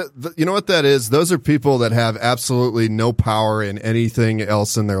 You know what that is? Those are people that have absolutely no power in anything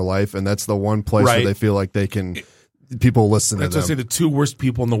else in their life, and that's the one place where they feel like they can. People listen to them. That's why I say the two worst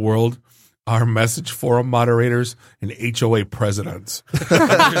people in the world are message forum moderators and HOA presidents.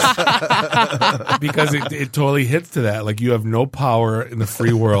 Because it totally hits to that. Like you have no power in the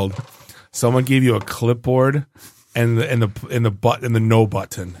free world. Someone gave you a clipboard and the no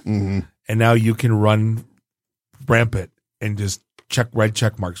button, and now you can run rampant and just red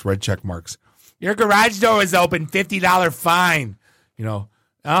check marks. Your garage door is open, $50 fine. Oh,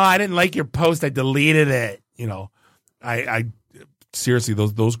 I didn't like your post, I deleted it. I seriously,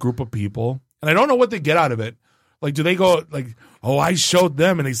 those group of people, and I don't know what they get out of it. Like, do they go like, oh, I showed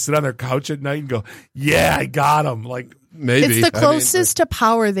them, and they sit on their couch at night and go, yeah, I got them. Like, maybe it's the closest to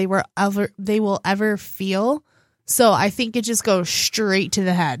power they will ever feel. So I think it just goes straight to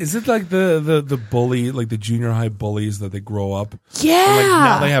the head. Is it like the bully, like the junior high bullies that they grow up? Yeah. And like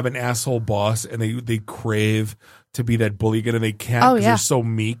now they have an asshole boss, and they crave to be that bully again, and they can't because they're so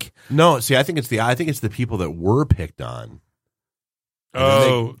meek. No, see, I think it's the people that were picked on.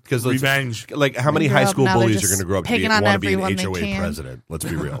 Because revenge. Like, how many high school now they're bullies are just going to grow up to picking want on to be an everyone they HOA can. president? Let's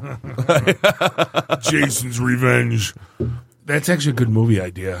be real. Jason's Revenge. That's actually a good movie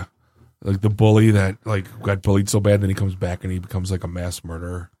idea. Like the bully that like got bullied so bad, then he comes back and he becomes like a mass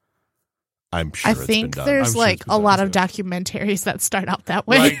murderer. I'm sure. I it's think been done. there's I'm sure like it's been a done, lot of too. documentaries that start out that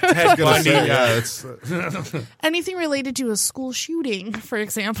way. Like Ted Bundy. Yeah, it's Anything related to a school shooting, for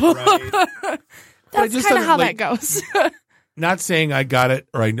example. Right. That's just kind of don't- how like- that goes. Not saying I got it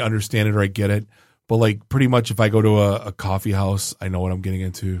or I understand it or I get it, but like pretty much if I go to a coffee house, I know what I'm getting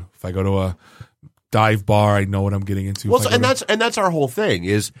into. If I go to a dive bar, I know what I'm getting into. Well, If I go to- that's our whole thing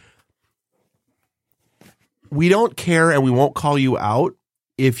is we don't care and we won't call you out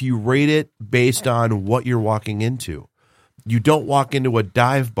if you rate it based on what you're walking into. You don't walk into a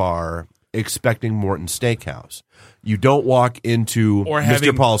dive bar expecting Morton Steakhouse. You don't walk into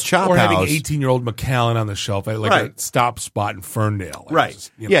Mr. Paul's Chop or House. having 18-year-old Macallan on the shelf at like Right. a stop spot in Ferndale. Like, Right.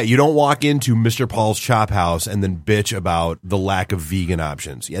 just, you know. Yeah, you don't walk into Mr. Paul's Chop House and then bitch about the lack of vegan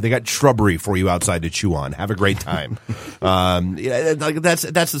options. Yeah, they got shrubbery for you outside to chew on. Have a great time. Like that's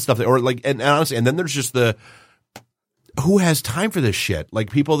the stuff that, or like, and honestly, and then there's just the who has time for this shit?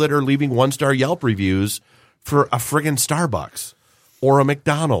 Like people that are leaving 1-star Yelp reviews for a friggin' Starbucks or a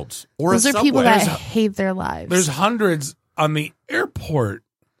McDonald's or Those a are Subway. people that hate their lives. There's hundreds on the airport.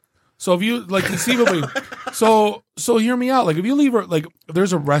 So if you like conceivably, so hear me out. Like if you leave, like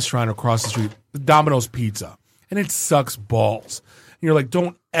there's a restaurant across the street, Domino's Pizza, and it sucks balls. And you're like,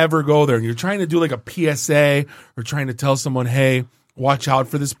 don't ever go there. And you're trying to do like a PSA or trying to tell someone, hey, watch out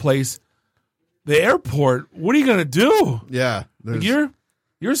for this place. The airport, what are you gonna do? yeah. Like,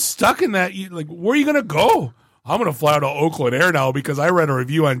 you're stuck in that. Like, where are you gonna go? I'm gonna fly out to Oakland Air now because I read a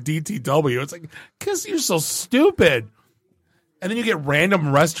review on DTW. It's like, because you're so stupid. And then you get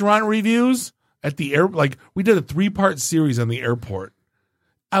random restaurant reviews at the air. Like we did a 3-part series on the airport.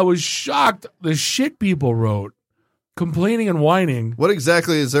 I was shocked the shit people wrote, complaining and whining. What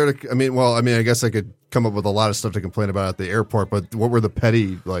exactly is there to? I guess I could come up with a lot of stuff to complain about at the airport, but what were the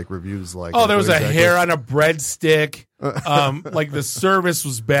petty like reviews like? Oh, there was What a exactly? hair on a breadstick. Like the service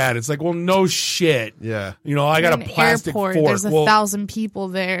was bad. It's like, well, no shit. Yeah. You know, I got In a an plastic airport, fork. There's 1,000 people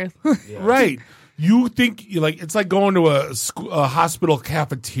there. Right. You think it's like going to a hospital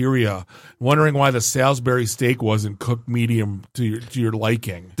cafeteria, wondering why the Salisbury steak wasn't cooked medium to your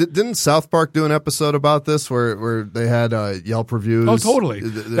liking. Didn't South Park do an episode about this where they had Yelp reviews? Oh, totally.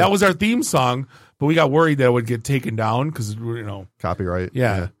 That was our theme song, but we got worried that it would get taken down because copyright.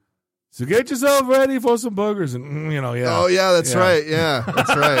 Yeah. So get yourself ready for some burgers and yeah. Oh yeah, that's right. Yeah,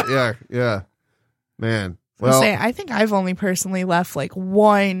 that's right. Yeah. Man. Well, I think I've only personally left like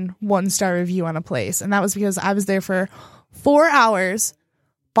one-star review on a place, and that was because I was there for 4 hours.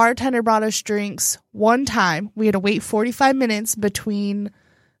 Bartender brought us drinks one time. We had to wait 45 minutes between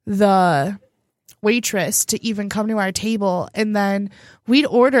the waitress to even come to our table, and then we'd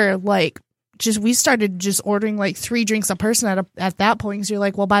order we started just ordering like 3 drinks a person at that point. So you're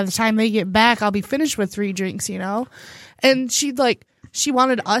like, well, by the time they get back, I'll be finished with 3 drinks, And she'd like she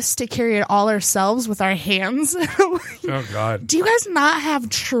wanted us to carry it all ourselves with our hands. Oh God. Do you guys not have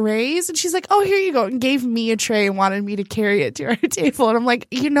trays? And she's like, oh, here you go, and gave me a tray and wanted me to carry it to our table. And I'm like,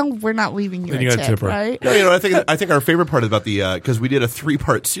 we're not leaving you Then a you gotta tip, tip her. right? No, I think our favorite part about the because we did a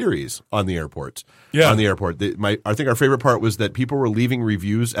 3-part series on the airports. Yeah. On the airport, I think our favorite part was that people were leaving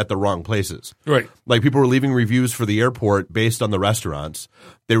reviews at the wrong places. Right. Like people were leaving reviews for the airport based on the restaurants.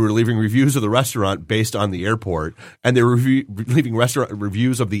 They were leaving reviews of the restaurant based on the airport, and they were leaving restaurant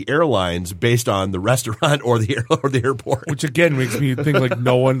reviews of the airlines based on the restaurant or the airport. Which again makes me think like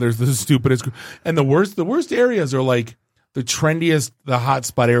there's the stupidest, and the worst areas are like the trendiest, the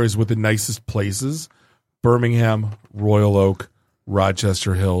hotspot areas with the nicest places: Birmingham, Royal Oak,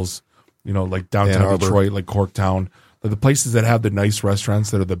 Rochester Hills. Like downtown Detroit, like Corktown. The places that have the nice restaurants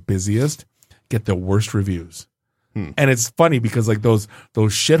that are the busiest get the worst reviews. And it's funny because like those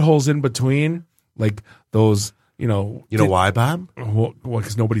shitholes in between, like those, why, Bob? Well,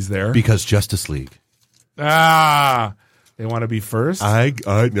 because nobody's there. Because Justice League. They want to be first. I'm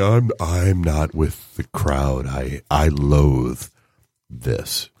not with the crowd. I loathe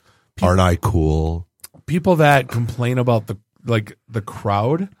this. Aren't I cool? People that complain about the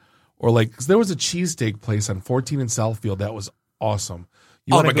crowd. Or like, 'cause there was a cheesesteak place on 14 in Southfield that was awesome.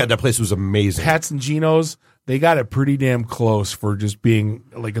 Oh my God, that place was amazing. Pat's and Gino's, they got it pretty damn close for just being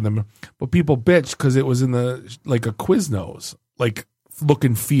like in the. But people bitched because it was in like a Quiznos like look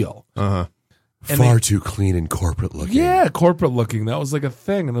and feel. Far too clean and corporate looking. Yeah, corporate looking. That was like a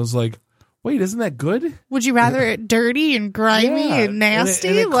thing, and I was like, wait, isn't that good? Would you rather it dirty and grimy and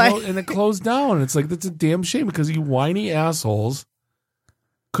nasty? And it closed down. And it's like that's a damn shame because you whiny assholes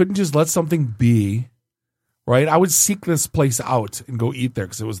couldn't just let something be, right? I would seek this place out and go eat there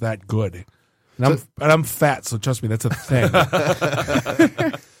because it was that good. And I'm fat, so trust me, that's a thing.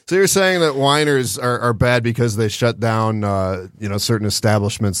 So you're saying that Whiners are bad because they shut down, certain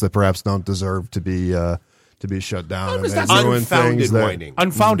establishments that perhaps don't deserve to be shut down. And they ruin unfounded things whining.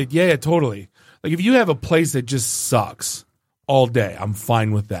 Unfounded, yeah, totally. Like if you have a place that just sucks all day, I'm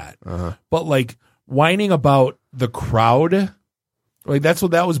fine with that. But like whining about the crowd. Like that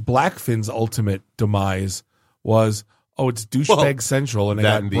was Blackfin's ultimate demise was, it's douchebag central and it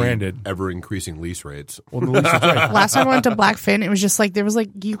got branded. Ever increasing lease rates. Well, the lease is right. Last time I went to Blackfin, it was just like there was like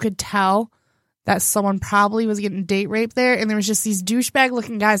you could tell that someone probably was getting date raped there, and there was just these douchebag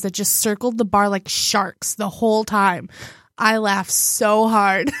looking guys that just circled the bar like sharks the whole time. I laughed so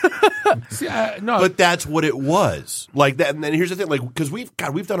hard. See, no, but that's what it was like that. And then here's the thing, like because we've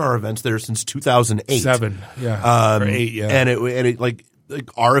done our events there since 2008, 7, yeah, or 8, yeah, and it like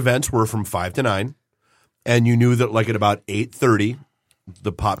our events were from 5 to 9, and you knew that like at about 8:30,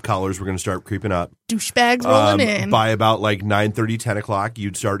 the pop collars were going to start creeping up. Douchebags rolling in. By about like 9:30, 10 o'clock,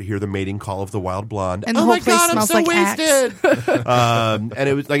 you'd start to hear the mating call of the wild blonde. And the whole place smells like wasted. And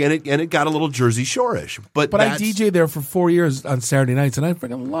it was like, and it got a little Jersey Shore-ish. But I DJ'd there for 4 years on Saturday nights, and I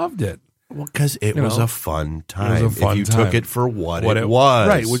freaking loved it. Well, because it was a fun time. It was a fun if you time. took it for what it was.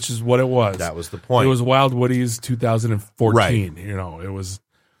 Right, which is what it was. That was the point. It was Wild Woody's 2014. Right. It was,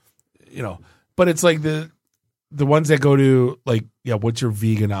 but it's like the ones that go to like, what's your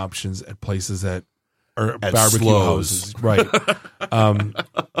vegan options at places that are at barbecue Slows. houses, right?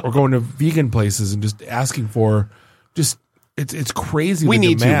 Or going to vegan places and just asking for it's crazy. We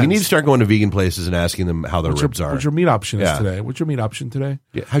need demands. to start going to vegan places and asking them how their ribs are. What's your meat option is today? What's your meat option today?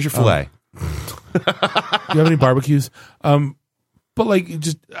 Yeah. How's your filet? Do you have any barbecues? But like,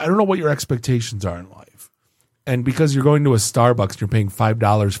 I don't know what your expectations are in life. And because you're going to a Starbucks and you're paying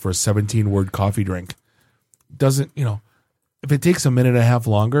 $5 for a 17-word coffee drink, doesn't, if it takes a minute and a half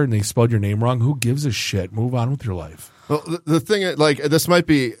longer and they spelled your name wrong, who gives a shit? Move on with your life. Well, the thing, like, this might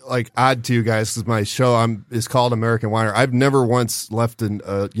be like odd to you guys because my show is called American Whiner. I've never once left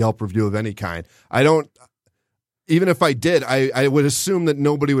a Yelp review of any kind. I don't. Even if I did, I would assume that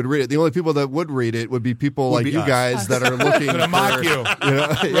nobody would read it. The only people that would read it would be people like you guys that are looking to mock you.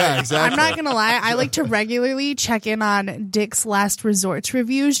 Yeah, exactly. I'm not going to lie. I like to regularly check in on Dick's Last Resorts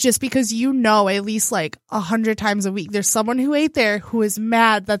reviews just because at least like 100 times a week, there's someone who ate there who is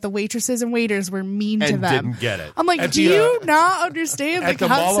mad that the waitresses and waiters were mean to them. Didn't get it. I'm like, do you not understand the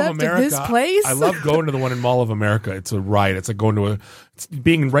concept of this place? I love going to the one in Mall of America. It's a riot. It's like going to it's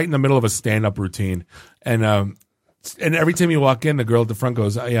being right in the middle of a stand-up routine. And every time you walk in, the girl at the front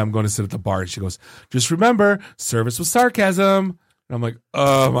goes, "Yeah, I'm going to sit at the bar." And she goes, "Just remember, service was sarcasm." And I'm like,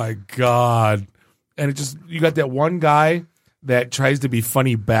 "Oh my God." And you got that one guy that tries to be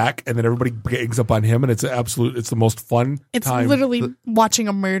funny back, and then everybody gangs up on him, and it's the most fun time. It's literally watching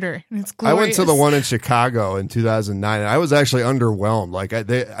a murder, and it's glorious. I went to the one in Chicago in 2009, and I was actually underwhelmed. Like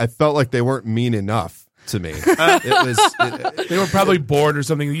I felt like they weren't mean enough. to me. It was They were probably bored or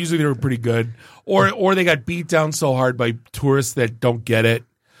something. Usually they were pretty good. Or they got beat down so hard by tourists that don't get it.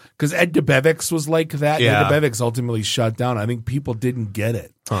 Because Ed DeBevick's was like that. Yeah. Ed DeBevick's ultimately shut down. I think people didn't get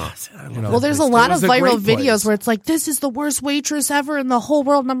it. You know? Well, there's a lot It of was a viral great videos place. where it's like, this is the worst waitress ever in the whole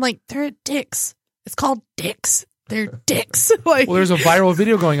world. And I'm like, they're at Dick's. It's called Dick's. They're dicks. Like, Well, there's a viral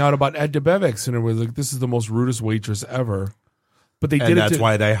video going out about Ed DeBevick's, and it was like, this is the most rudest waitress ever. But they did And it that's to,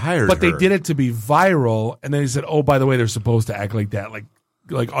 why they hired But her. they did it to be viral, and then he said, "Oh, by the way, they're supposed to act like that,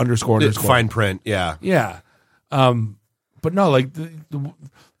 like underscore. Fine print, yeah. Yeah." But no, like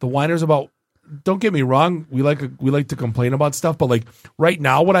the Whiner's about. Don't get me wrong. We like to complain about stuff, but like right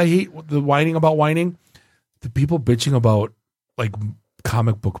now, what I hate the whining, the people bitching about like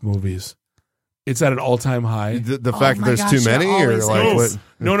comic book movies. It's at an all-time high. the fact that my there's gosh, too many, you're or always like like- what?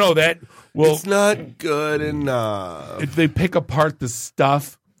 No, that well, It's not good enough. if they pick apart the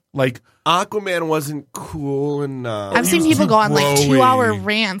stuff like. Aquaman wasn't cool enough. I've seen people go on like Glowy. 2-hour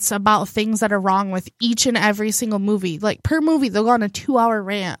rants about things that are wrong with each and every single movie. Like per movie, they'll go on a 2-hour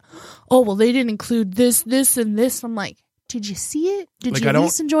rant. Oh, well, they didn't include this, and this. I'm like, did you see it? Did Like, you I at don't-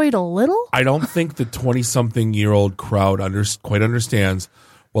 least enjoy it a little? I don't think the 20-something-year-old crowd quite understands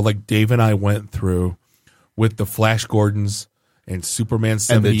what like Dave and I went through with the Flash Gordons and Superman and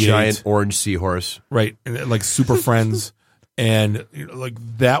 78. the giant orange seahorse. Right, and like Super Friends, and you know, like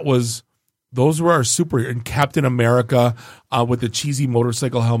those were our super, and Captain America with the cheesy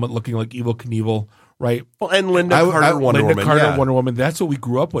motorcycle helmet looking like Evel Knievel, right? Well, and Linda I- Carter, Wonder Linda Woman. Carter, yeah. Wonder Woman. That's what we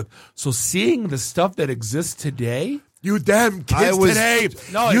grew up with. So seeing the stuff that exists today, You damn kids I was- today.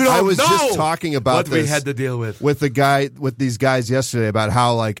 No, you don't I was know just talking about what we this had to deal with. with these guys yesterday about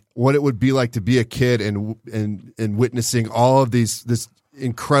how like what it would be like to be a kid and witnessing all of this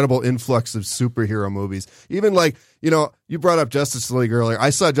incredible influx of superhero movies. Even like, you know, you brought up Justice League earlier. I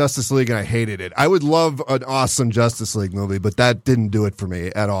saw Justice League and I hated it. I would love an awesome Justice League movie, but that didn't do it for me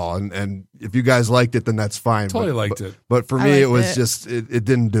at all. And if you guys liked it, then that's fine. Totally liked it. But for I me, it liked was it. just it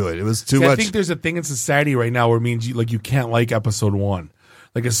didn't do it. It was too See, much. I think there's a thing in society right now where it means you can't like episode 1.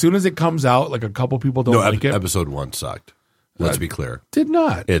 Like as soon as it comes out, like a couple people don't No, like it. episode 1 sucked. Let's be clear. Did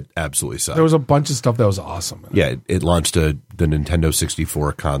not. It absolutely sucked. There was a bunch of stuff that was awesome. yeah, it launched the Nintendo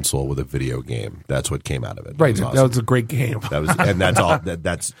 64 console with a video game. That's what came out of it. Right, It was that awesome. was a great game. And that's all.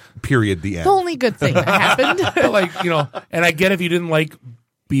 That's period. The end. The only good thing that happened. But like, you know, and I get if you didn't like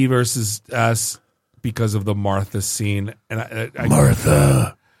B versus S because of the Martha scene, and I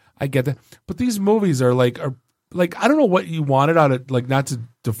Martha. I get that. But these movies are like I don't know what you wanted out of, like, not to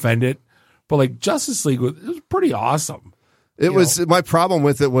defend it, but like Justice League it was pretty awesome. It was my problem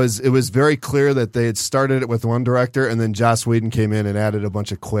with it was very clear that they had started it with one director and then Joss Whedon came in and added a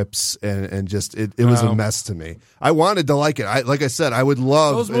bunch of quips and just it was a mess to me. I wanted to like it. Like I said, I would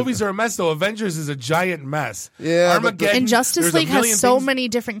love Those movies are a mess, though. Avengers is a giant mess. Yeah, but Armageddon. And Justice there's a League million has so things- many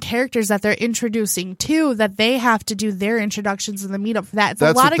different characters that they're introducing too that they have to do their introductions in the meetup for that. It's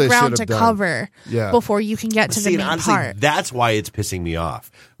That's a lot what of they ground should to have done. cover Yeah. before you can get to See, the and main honestly, part. that's why it's pissing me off.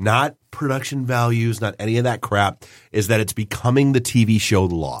 Not production values, not any of that crap. Is that it's becoming the TV show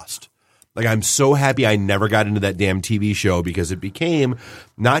Lost. Like, I'm so happy I never got into that damn TV show because it became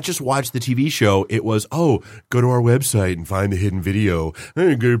not just watch the TV show. It was, go to our website and find the hidden video.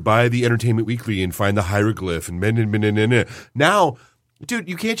 Go buy the Entertainment Weekly and find the hieroglyph and now, dude,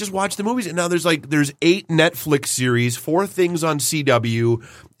 you can't just watch the movies. And now there's 8 Netflix series, 4 things on CW,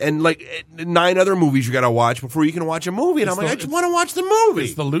 and like 9 other movies you got to watch before you can watch a movie. And I'm like, I just want to watch the movie.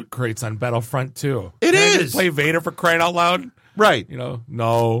 It's the loot crates on Battlefront 2. It Can I is. just play Vader for crying out loud. Right. You know,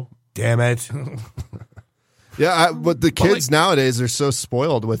 no. Damn it. Yeah, but the kids nowadays are so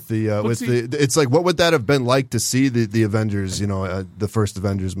spoiled with the it's like what would that have been like to see the Avengers, you know, the first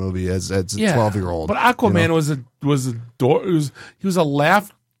Avengers movie as a 12-year-old. But Aquaman you know? he was a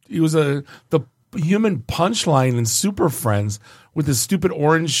laugh. He was the human punchline in Super Friends with his stupid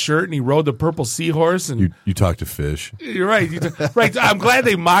orange shirt, and he rode the purple seahorse. And You talk to fish. you're right, right. I'm glad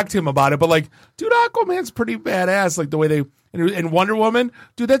they mocked him about it, but like, dude, Aquaman's pretty badass. Like the way they and Wonder Woman,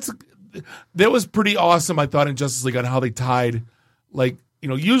 dude, that was pretty awesome. I thought in Justice League on how they tied, like, you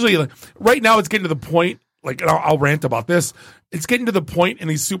know, usually like, right now it's getting to the point. Like, and I'll rant about this. It's getting to the point in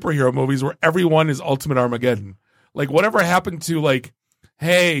these superhero movies where everyone is Ultimate Armageddon. Like, whatever happened to like,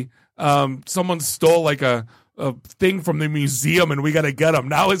 hey, someone stole like a thing from the museum and we got to get them.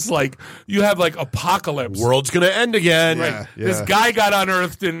 Now it's like you have like Apocalypse. World's going to end again. Yeah. This guy got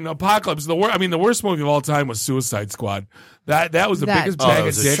unearthed in Apocalypse. The worst movie of all time was Suicide Squad. That was the That biggest did bag it of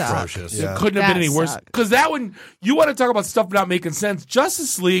was dicks. atrocious. It Yeah. couldn't have been That any worse. sucked. Because that one, you want to talk about stuff not making sense.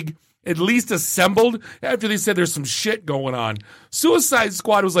 Justice League at least assembled after they said there's some shit going on. Suicide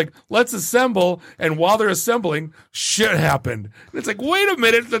Squad was like, let's assemble, and while they're assembling, shit happened. And it's like, wait a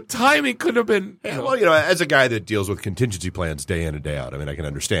minute, the timing could have been. Well, as a guy that deals with contingency plans day in and day out, I mean, I can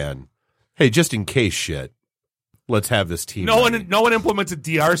understand. Hey, just in case shit, let's have this team. No one implements a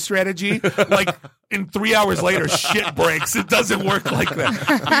DR strategy. Like in 3 hours later, shit breaks. It doesn't work like that.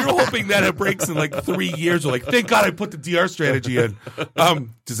 You're hoping that it breaks in like 3 years. Or like, thank God I put the DR strategy in.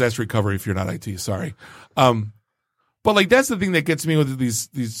 Disaster recovery if you're not IT. Sorry. But like that's the thing that gets me with these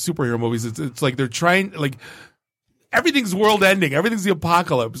superhero movies. It's like they're trying like everything's world ending. Everything's the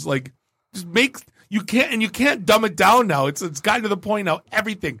apocalypse. Like just you can't dumb it down now. It's gotten to the point now.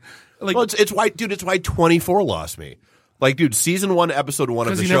 Everything. Like, well, it's why 24 lost me. Like, dude, season 1, episode 1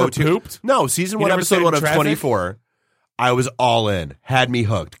 of the show. Never pooped? No, season 1, episode 1 of 24. I was all in. Had me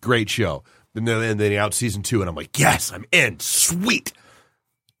hooked. Great show. Then they announced season 2, and I'm like, yes, I'm in. Sweet.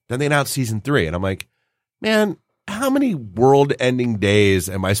 Then they announced season 3, and I'm like, man, how many world-ending days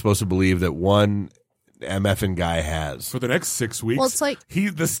am I supposed to believe that one MFing guy has? For the next 6 weeks? Well, it's like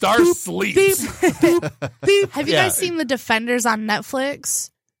the star sleeps. Have you guys seen The Defenders on Netflix?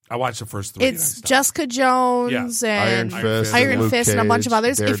 I watched the first 3. It's Jessica Jones and Iron Fist and a bunch of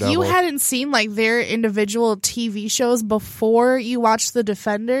others. Daredevil. If you hadn't seen like their individual TV shows before you watched The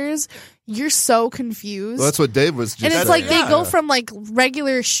Defenders, you're so confused. Well, that's what Dave was just And it's saying. like they go from like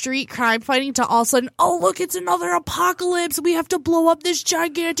regular street crime fighting to all of a sudden, oh look, it's another apocalypse. We have to blow up this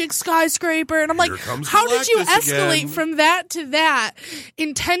gigantic skyscraper. And I'm like, how did you escalate again. from that to that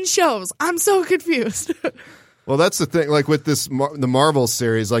in 10 shows? I'm so confused. Well, that's the thing. Like with the Marvel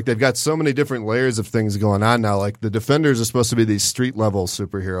series, like they've got so many different layers of things going on now. Like the Defenders are supposed to be these street level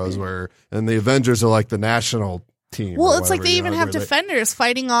superheroes, and the Avengers are like the national team. Well, it's like they even have Defenders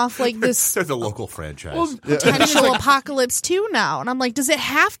fighting off like this. There's a local franchise. Potential apocalypse too now, and I'm like, does it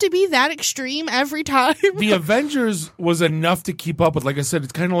have to be that extreme every time? The Avengers was enough to keep up with. Like I said,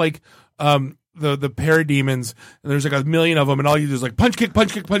 it's kind of like the parademons, and there's like a million of them, and all you do is like punch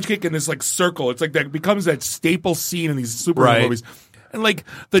kick, in this like circle. It's like that it becomes that staple scene in these superhero movies. And like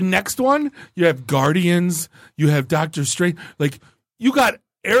the next one, you have Guardians, you have Doctor Strange, like you got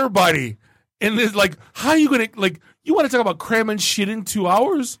everybody. And it's like, how are you gonna like? You want to talk about cramming shit in 2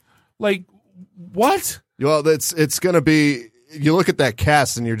 hours? Like what? Well, it's gonna be. You look at that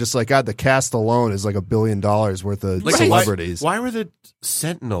cast, and you're just like, God, the cast alone is like $1 billion worth of celebrities. Why were the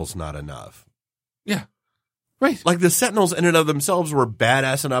Sentinels not enough? Yeah. Right. Like the Sentinels in and of themselves were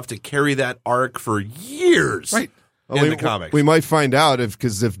badass enough to carry that arc for years. Right. In the comics. We might find out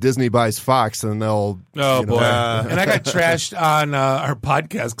because if Disney buys Fox, then they'll. Oh boy! And I got trashed on our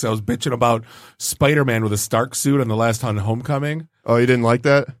podcast because I was bitching about Spider-Man with a Stark suit on the last on Homecoming. Oh, you didn't like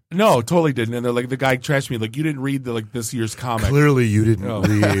that? No, totally didn't. And they're like, the guy trashed me like, you didn't read this year's comic. Clearly, you didn't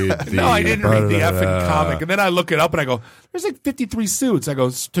read. No, I didn't read the effing comic. And then I look it up and I go, there's like 53 suits. I go,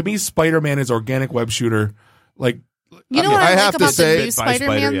 to me, Spider-Man is organic web shooter. Like. You know what I like about the new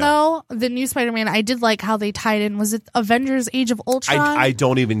Spider-Man, Spider-Man, though? The new Spider-Man, I did like how they tied in. Was it Avengers Age of Ultron? I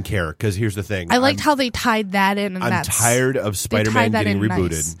don't even care because here's the thing. I liked how they tied that in. And I'm tired of Spider-Man getting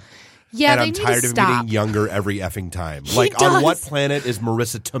rebooted. Nice. Yeah, and they I'm need tired to of stop. getting younger every effing time. He Like, does. on what planet is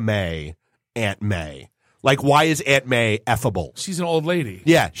Marissa Tomei Aunt May? Like, why is Aunt May effable? She's an old lady.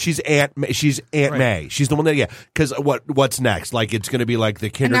 Yeah, she's Aunt May. She's the one that, because what's next? Like, it's going to be like the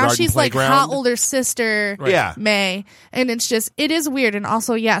And kindergarten now she's playground. like hot older sister, Yeah. May. And it is weird. And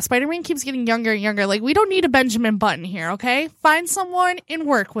also, yeah, Spider-Man keeps getting younger and younger. Like, we don't need a Benjamin Button here, okay? Find someone and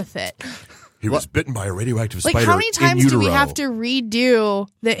work with it. He was bitten by a radioactive Like, spider. how many times in do we utero. have to redo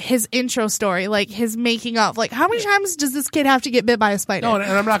his intro story, like his making up? Like, how many times does this kid have to get bit by a spider? No, and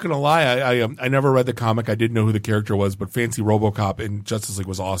I'm not going to lie. I never read the comic. I didn't know who the character was, but Fancy RoboCop in Justice League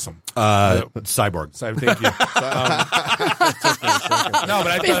was awesome. Cyborg. So thank you. No,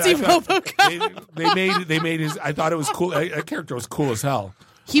 but I Fancy thought RoboCop. they made his. I thought it was cool. That character was cool as hell.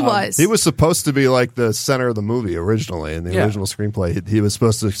 He was. He was supposed to be like the center of the movie originally in the original screenplay. He was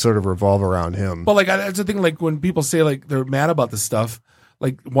supposed to sort of revolve around him. But like that's the thing. Like when people say like they're mad about this stuff,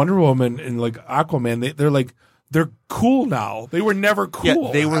 like Wonder Woman and like Aquaman, they're like they're cool now. They were never cool.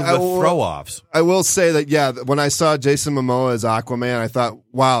 Yeah, they were the throw-offs. I will say that, yeah, when I saw Jason Momoa as Aquaman, I thought,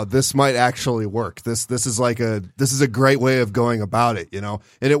 wow, this might actually work. This is a great way of going about it, you know?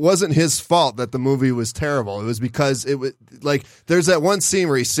 And it wasn't his fault that the movie was terrible. It was because it was like, there's that one scene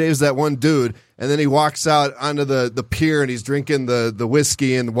where he saves that one dude, and then he walks out onto the pier and he's drinking the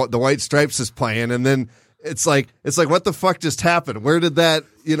whiskey and the White Stripes is playing, and then it's like what the fuck just happened? Where did that,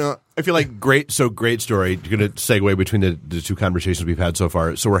 you know? I feel like great story. You're going to segue between the two conversations we've had so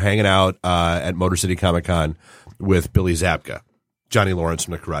far. So we're hanging out at Motor City Comic Con with Billy Zabka. Johnny Lawrence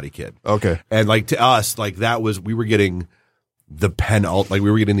from The Karate Kid. Okay. And like to us, like that was, we were getting we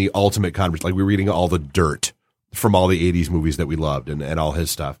were getting the ultimate conversation. Like we were getting all the dirt from all the 80s movies that we loved and all his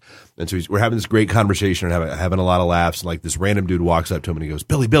stuff. And so we're having this great conversation and having a lot of laughs. And like this random dude walks up to him and he goes,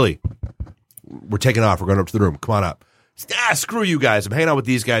 Billy, we're taking off. We're going up to the room. Come on up. Screw you guys. I'm hanging out with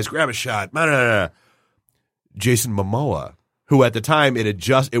these guys. Grab a shot. No. Jason Momoa, who at the time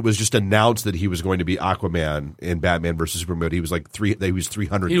it was just announced that he was going to be Aquaman in Batman versus Superman. He was like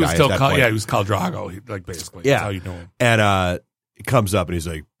 300 He was guy still at that point. he was Khal Drago, like basically. Yeah. That's how you know him. And he comes up and he's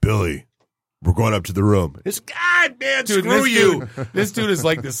like, Billy, we're going up to the room. It's God, man, Dude, screw you. This dude is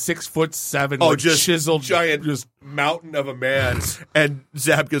like the 6'7", Just chiseled, giant, just mountain of a man. And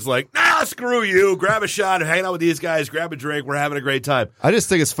Zabka's like, screw you. Grab a shot and hang out with these guys. Grab a drink. We're having a great time. I just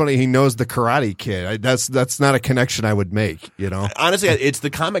think it's funny he knows the Karate Kid. That's not a connection I would make, you know. Honestly, it's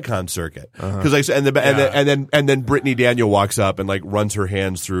the Comic-Con circuit because and then Brittany Daniel walks up and like runs her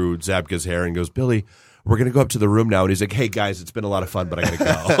hands through Zabka's hair and goes, Billy, we're going to go up to the room now. And he's like, hey, guys, it's been a lot of fun, but I got to go.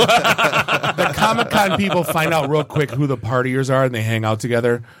 The Comic-Con people find out real quick who the partiers are, and they hang out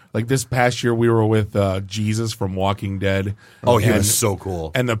together. Like this past year, we were with Jesus from Walking Dead. Oh, he was so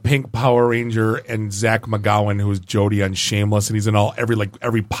cool. And the Pink Power Ranger and Zach McGowan, who was Jody on Shameless, and he's in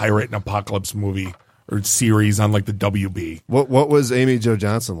every pirate and apocalypse movie or series on like the WB. What was Amy Jo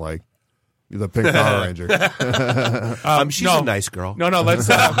Johnson like? The Pink Power Ranger. She's a nice girl. No, let's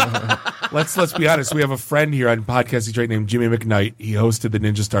be honest. We have a friend here on Podcast Detroit named Jimmy McKnight. He hosted the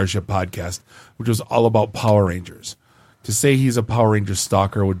Ninja Starship podcast, which was all about Power Rangers. To say he's a Power Ranger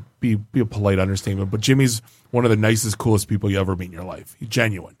stalker would be a polite understatement, but Jimmy's one of the nicest, coolest people you ever meet in your life. He's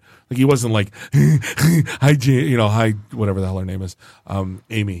genuine. Like he wasn't like, hi, hi, whatever the hell her name is,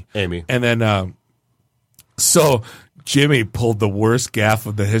 Amy. And then, so Jimmy pulled the worst gaffe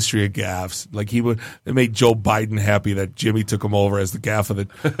of the history of gaffes. Like it made Joe Biden happy that Jimmy took him over as the gaffe of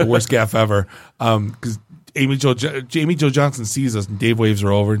the worst gaffe ever. Because Amy Jo Johnson sees us and Dave waves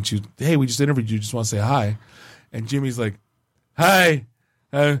her over and she's, hey, we just interviewed you. Just want to say hi. And Jimmy's like, hi.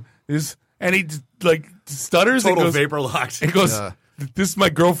 And he like stutters Total and goes, vapor locked. He goes, this is my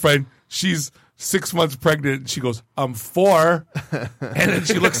girlfriend. She's 6 months pregnant. She goes, I'm 4. And then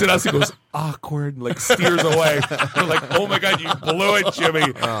she looks at us and goes, awkward, and like steers away. We're like, oh my God, you blew it, Jimmy.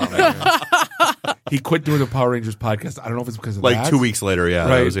 He quit doing the Power Rangers podcast. I don't know if it's because of like that. 2 weeks later, yeah.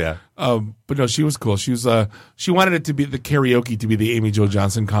 Right. That was, But no, she was cool. She was she wanted it to be the karaoke to be the Amy Jo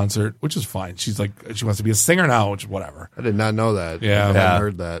Johnson concert, which is fine. She's like, she wants to be a singer now, which is whatever. I did not know that. Yeah. I hadn't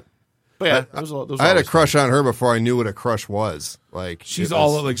heard that. But yeah, those I had a crush on her before I knew what a crush was. Like she's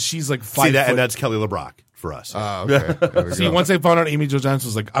she's like 5 See that, foot. and that's Kelly LeBrock for us. Oh, okay. There we See, go. once I found out Amy Jo Johnson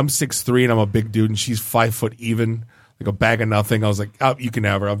was like, I'm 6'3" and I'm a big dude, and she's 5 foot even, like a bag of nothing. I was like, oh, you can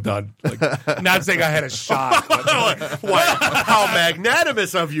have her. I'm done. Like, not saying I had a shot. But, What? How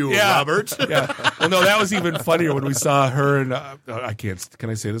magnanimous of you, Yeah. Robert. yeah. Well, no, that was even funnier when we saw her and I can't. Can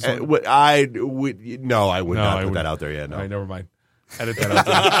I say this one? I would not put wouldn't. that out there yet. All right, No, never mind. Edit that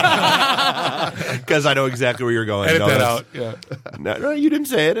out. because I know exactly where you're going. Edit No, that that's- out. Yeah. No, you didn't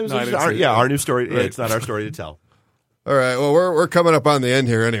say it. It was No, I just didn't say it. our new story. Right. It's not our story to tell. All right. Well, we're coming up on the end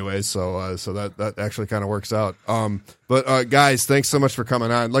here anyway, so that actually kind of works out. But guys, thanks so much for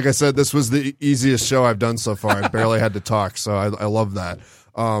coming on. Like I said, this was the easiest show I've done so far. I barely had to talk, so I love that.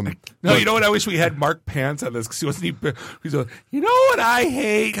 No, you know what? I wish we had Mark Pants on this because he wasn't. He's like, you know what I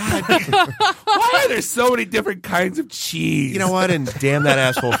hate? God, why are there so many different kinds of cheese? You know what? And damn that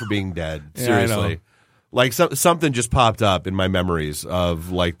asshole for being dead. Yeah, I Seriously. know. Like something just popped up in my memories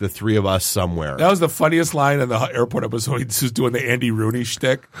of like the three of us somewhere. That was the funniest line in the airport episode. He was doing the Andy Rooney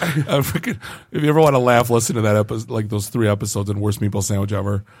shtick. If you ever want to laugh, listen to that episode, like those 3 episodes in Worst Meatball Sandwich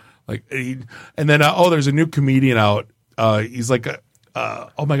Ever. Like, and then there's a new comedian out. He's like,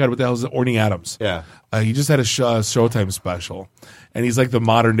 oh my God, what the hell is it? Orny Adams. Yeah. He just had a Showtime special, and he's like the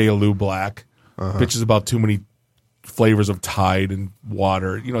modern day Lou Black. Bitches about too many flavors of Tide and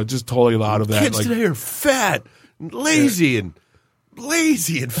water. You know, just totally out of that. Kids like, today are fat, and lazy, and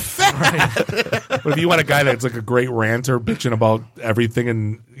fat. But if you want a guy that's like a great ranter, bitching about everything,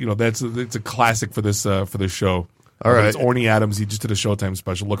 and you know it's a classic for this show. All right. It's Orny Adams. He just did a Showtime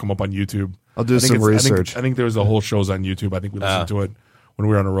special. Look him up on YouTube. I'll do some research. I think there was a whole show's on YouTube. I think we listened to it when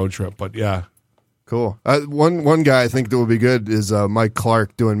we were on a road trip. But yeah, Cool. One guy I think that would be good is Mike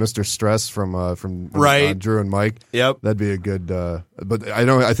Clark doing Mr. Stress from Right. Drew and Mike. Yep. That'd be a good. But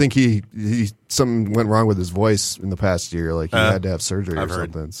I think he something went wrong with his voice in the past year. Like he had to have surgery or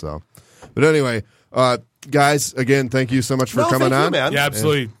something. So, but anyway, guys, again, thank you so much for coming thank you, on. man. yeah,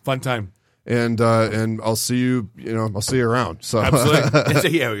 absolutely fun time. and I'll see you. I'll see you around. So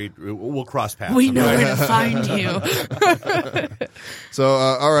Absolutely. Yeah, we'll cross paths. We know where to find you. So,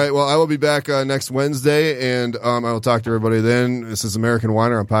 all right. Well, I will be back next Wednesday, and I will talk to everybody then. This is American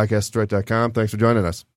Whiner on podcastdetroit.com. Thanks for joining us.